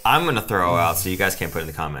 So I'm going to throw out, so you guys can't put it in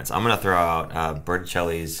the comments, I'm going to throw out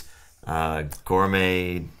Berticelli's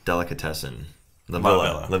Gourmet Delicatessen. La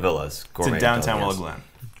Villa's Gourmet. It's in downtown Willow Glen.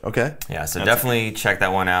 Okay. Yeah, so definitely check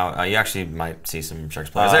that one out. You actually might see some Sharks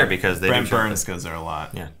players there because they Brent Burns goes there a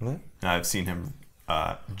lot. Yeah. I've seen him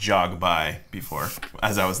jog by before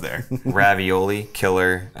as I was there. Ravioli,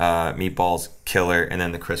 killer. Meatballs, killer. And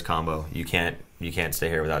then the Chris combo. You can't stay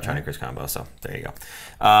here without trying a Chris combo. So there you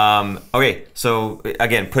go. Okay, so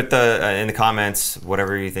again, put in the comments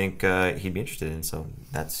whatever you think he'd be interested in. So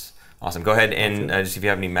that's awesome. Go ahead and just if you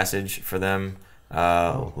have any message for them,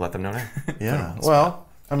 let them know now. Yeah. Well,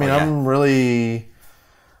 I mean, I'm really,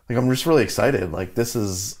 I'm just really excited. Like this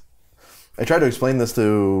is. I tried to explain this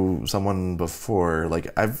to someone before. Like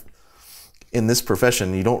in this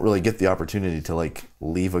profession, you don't really get the opportunity to like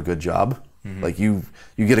leave a good job. Mm-hmm. Like you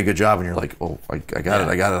get a good job and you're like, oh, I got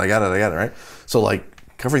it, right? So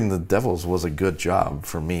like covering the Devils was a good job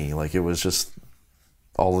for me. Like it was just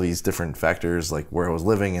all these different factors, like where I was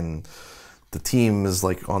living and the team is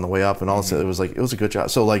like on the way up and all this. It was a good job.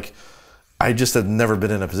 So like I just had never been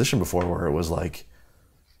in a position before where it was like,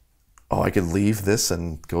 oh, I could leave this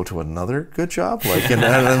and go to another good job, like, and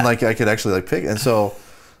like I could actually like pick. And so,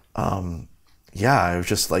 it was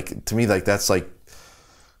just like to me, like that's like,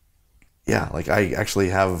 like I actually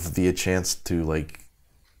have the chance to like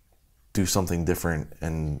do something different,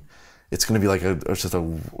 and it's going to be like just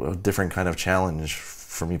a different kind of challenge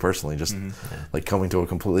for me personally. Just like coming to a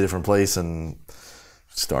completely different place and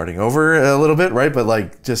starting over a little bit, right? But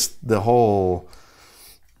like just the whole,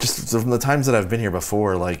 just from the times that I've been here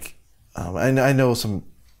before, like. I know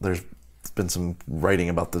there's been some writing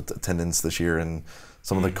about the attendance this year and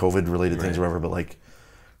some of the COVID related things or whatever, but like,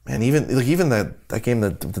 man, even that game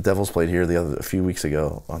that the Devils played here a few weeks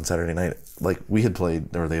ago on Saturday night, like we had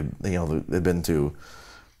played, or they'd been to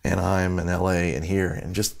Anaheim and LA and here,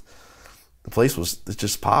 and just the place it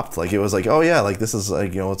just popped. Like it was like, oh yeah, like this is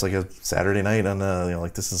like, it's like a Saturday night on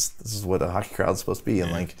like this is what a hockey crowd's supposed to be.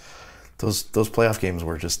 And like those playoff games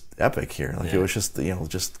were just epic here. Like it was just,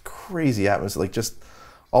 just crazy atmosphere, like just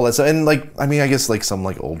all that stuff. And like, I mean, I guess like some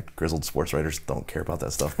like old grizzled sports writers don't care about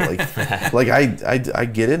that stuff, but like, like I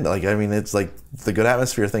get it. Like, I mean, it's like the good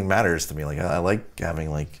atmosphere thing matters to me. Like I like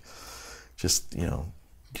having like, just, you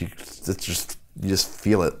just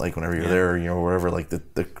feel it like whenever you're there, wherever, like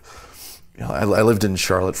I lived in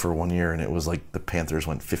Charlotte for 1 year and it was like the Panthers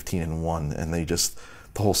went 15-1 and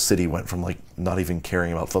the whole city went from like not even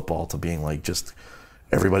caring about football to being like just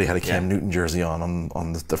everybody had a Cam Newton jersey on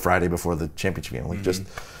the Friday before the championship game, like just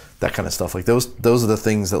that kind of stuff. Like those are the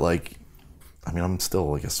things that like, I mean, I'm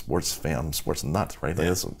still like a sports fan, I'm a sports nut, right?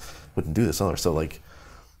 Like wouldn't do this other. So like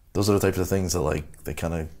those are the types of things that like they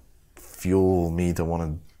kind of fuel me to want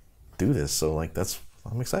to do this. So like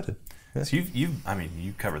I'm excited. Yeah. So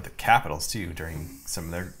you covered the Capitals too during some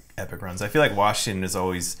of their epic runs. I feel like Washington is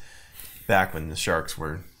always. Back when the Sharks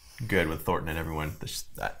were good with Thornton and everyone,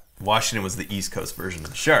 Washington was the East Coast version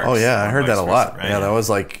of the Sharks. Oh yeah, I heard that a lot. Right? Yeah, that was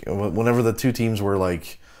like whenever the two teams were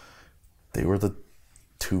like, they were the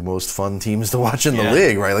two most fun teams to watch in the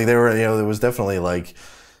league, right? Like they were, it was definitely like,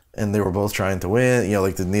 and they were both trying to win.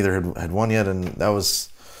 Like neither had won yet, and that was,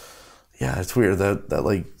 it's weird that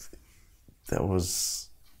like that was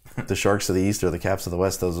the Sharks of the East or the Caps of the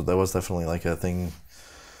West. That was definitely like a thing.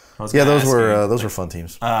 Those were fun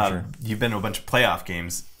teams. Sure. You've been to a bunch of playoff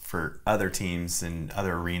games for other teams and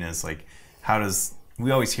other arenas. Like,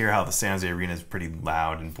 we always hear how the San Jose arena is pretty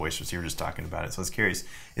loud and boisterous. You were just talking about it. So I was curious,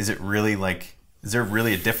 is there really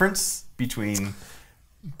a difference between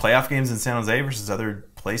playoff games in San Jose versus other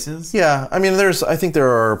places? Yeah, I mean, I think there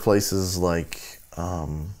are places like,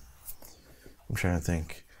 I'm trying to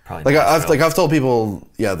think. Probably I've told people,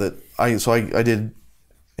 yeah, that I did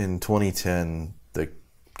in 2010, the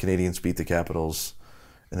Canadians beat the Capitals,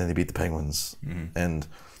 and then they beat the Penguins, and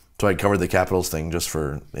so I covered the Capitals thing just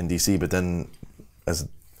in DC, but then as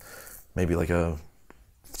maybe like a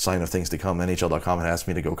sign of things to come, NHL.com had asked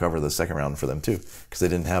me to go cover the second round for them too, because they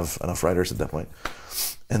didn't have enough writers at that point.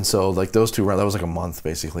 And so like those 2 rounds, that was like a month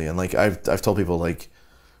basically. And like I've told people like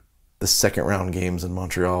the second round games in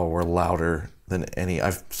Montreal were louder than any.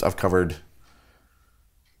 I've covered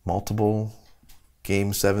multiple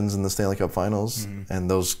Game 7s in the Stanley Cup Finals, and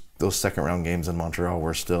those second round games in Montreal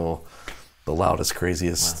were still the loudest,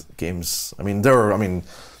 craziest games. I mean,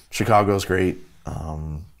 Chicago's great.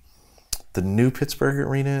 The new Pittsburgh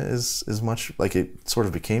arena is much like it sort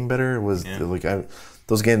of became better. It was like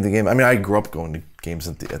those games. I mean, I grew up going to games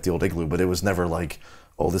at the old Igloo, but it was never like,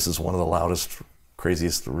 oh, this is one of the loudest,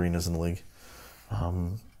 craziest arenas in the league.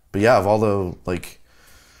 But yeah, of all the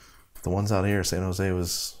ones out here, San Jose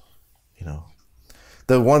was,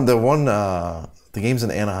 the games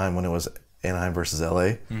in Anaheim when it was Anaheim versus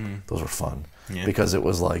LA. Those were fun because it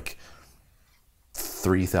was like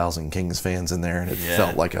 3,000 Kings fans in there, and it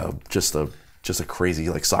felt like just a crazy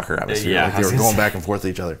like soccer atmosphere. Yeah, like they were going back and forth to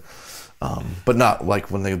each other. But not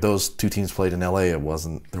like when those two teams played in LA. There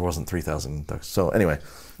wasn't 3,000 Ducks. So anyway,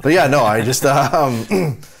 but yeah, no, I just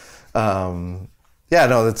yeah,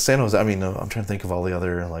 no, that's San Jose. I mean, I'm trying to think of all the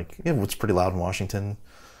other what's pretty loud in Washington.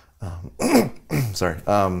 Sorry,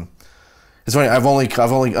 it's funny. I've only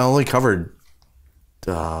covered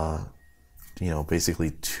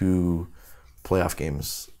basically 2 playoff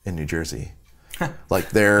games in New Jersey.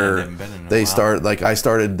 Like I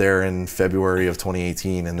started there in February of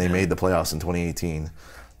 2018, and they made the playoffs in 2018.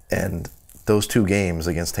 And those 2 games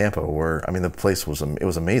against Tampa were, I mean, the place was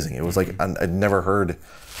amazing. It was like I'd never heard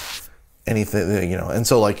anything, And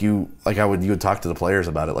so you would talk to the players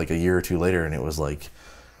about it like a year or 2 later, and it was like,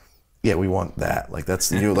 yeah, we want that. Like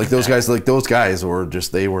that's like those guys were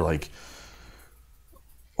just, they were like,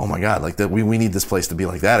 oh my God, like that we need this place to be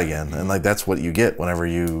like that again. And like that's what you get whenever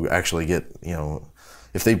you actually get,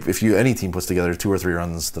 if any team puts together 2 or 3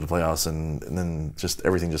 runs to the playoffs, and then just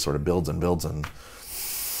everything just sort of builds, and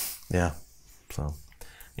yeah. So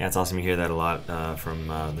yeah, it's awesome to hear that a lot from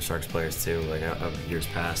the Sharks players too, like of years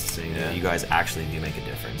past, saying that you guys actually do make a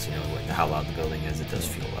difference. Like how loud the building is, it does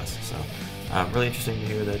fuel us. So really interesting to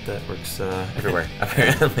hear that works everywhere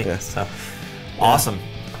apparently. Yeah. So awesome.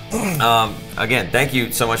 Again, thank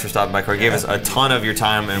you so much for stopping by, Corey. You gave us a ton of your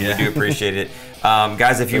time, and we do appreciate it.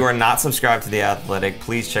 Guys, if you are not subscribed to The Athletic,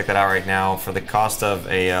 please check that out right now. For the cost of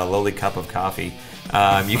a lowly cup of coffee,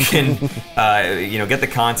 you can get the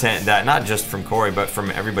content that not just from Corey, but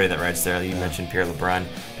from everybody that writes there. You mentioned Pierre LeBrun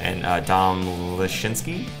and Dom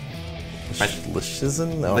Lishinsky.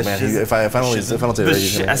 Lishizin? Oh man, if I don't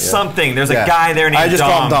say it right, something. There's a guy there named Dom. I just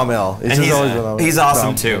call him Dom L. He's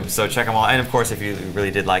awesome too. So check him out. And of course, if you really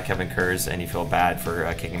did like Kevin Kurz and you feel bad for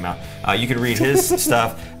kicking him out, you can read his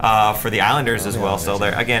stuff for the Islanders as well. So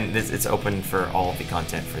there, again, it's open for all of the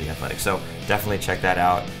content for the Athletic. So definitely check that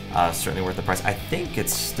out. Certainly worth the price. I think is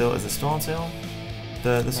it still on sale?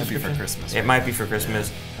 The subscription? Might be for Christmas. It might be for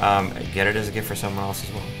Christmas. Get it as a gift for someone else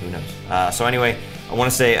as well. Who knows? So anyway, I want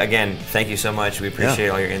to say again, thank you so much. We appreciate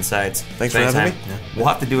all your insights. Thanks for having me. Yeah. We'll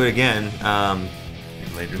have to do it again.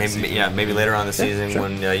 Maybe later on the season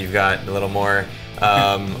when you've got a little more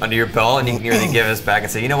under your belt, and you can really give us back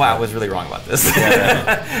and say, you know what, I was really wrong about this.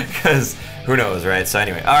 Because who knows, right? So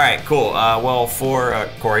anyway, all right, cool. Well, for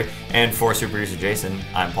Corey and for super producer Jason,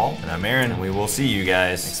 I'm Paul. And I'm Aaron. And we will see you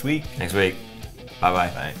guys next week. Bye-bye.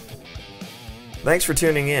 Bye. Thanks for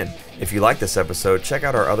tuning in. If you like this episode, check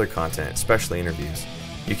out our other content, especially interviews.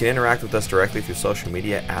 You can interact with us directly through social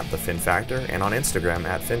media at The Fin Factor and on Instagram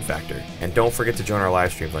at Fin Factor. And don't forget to join our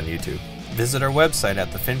live streams on YouTube. Visit our website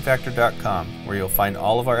at thefinfactor.com, where you'll find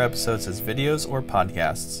all of our episodes as videos or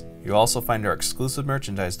podcasts. You'll also find our exclusive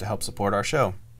merchandise to help support our show.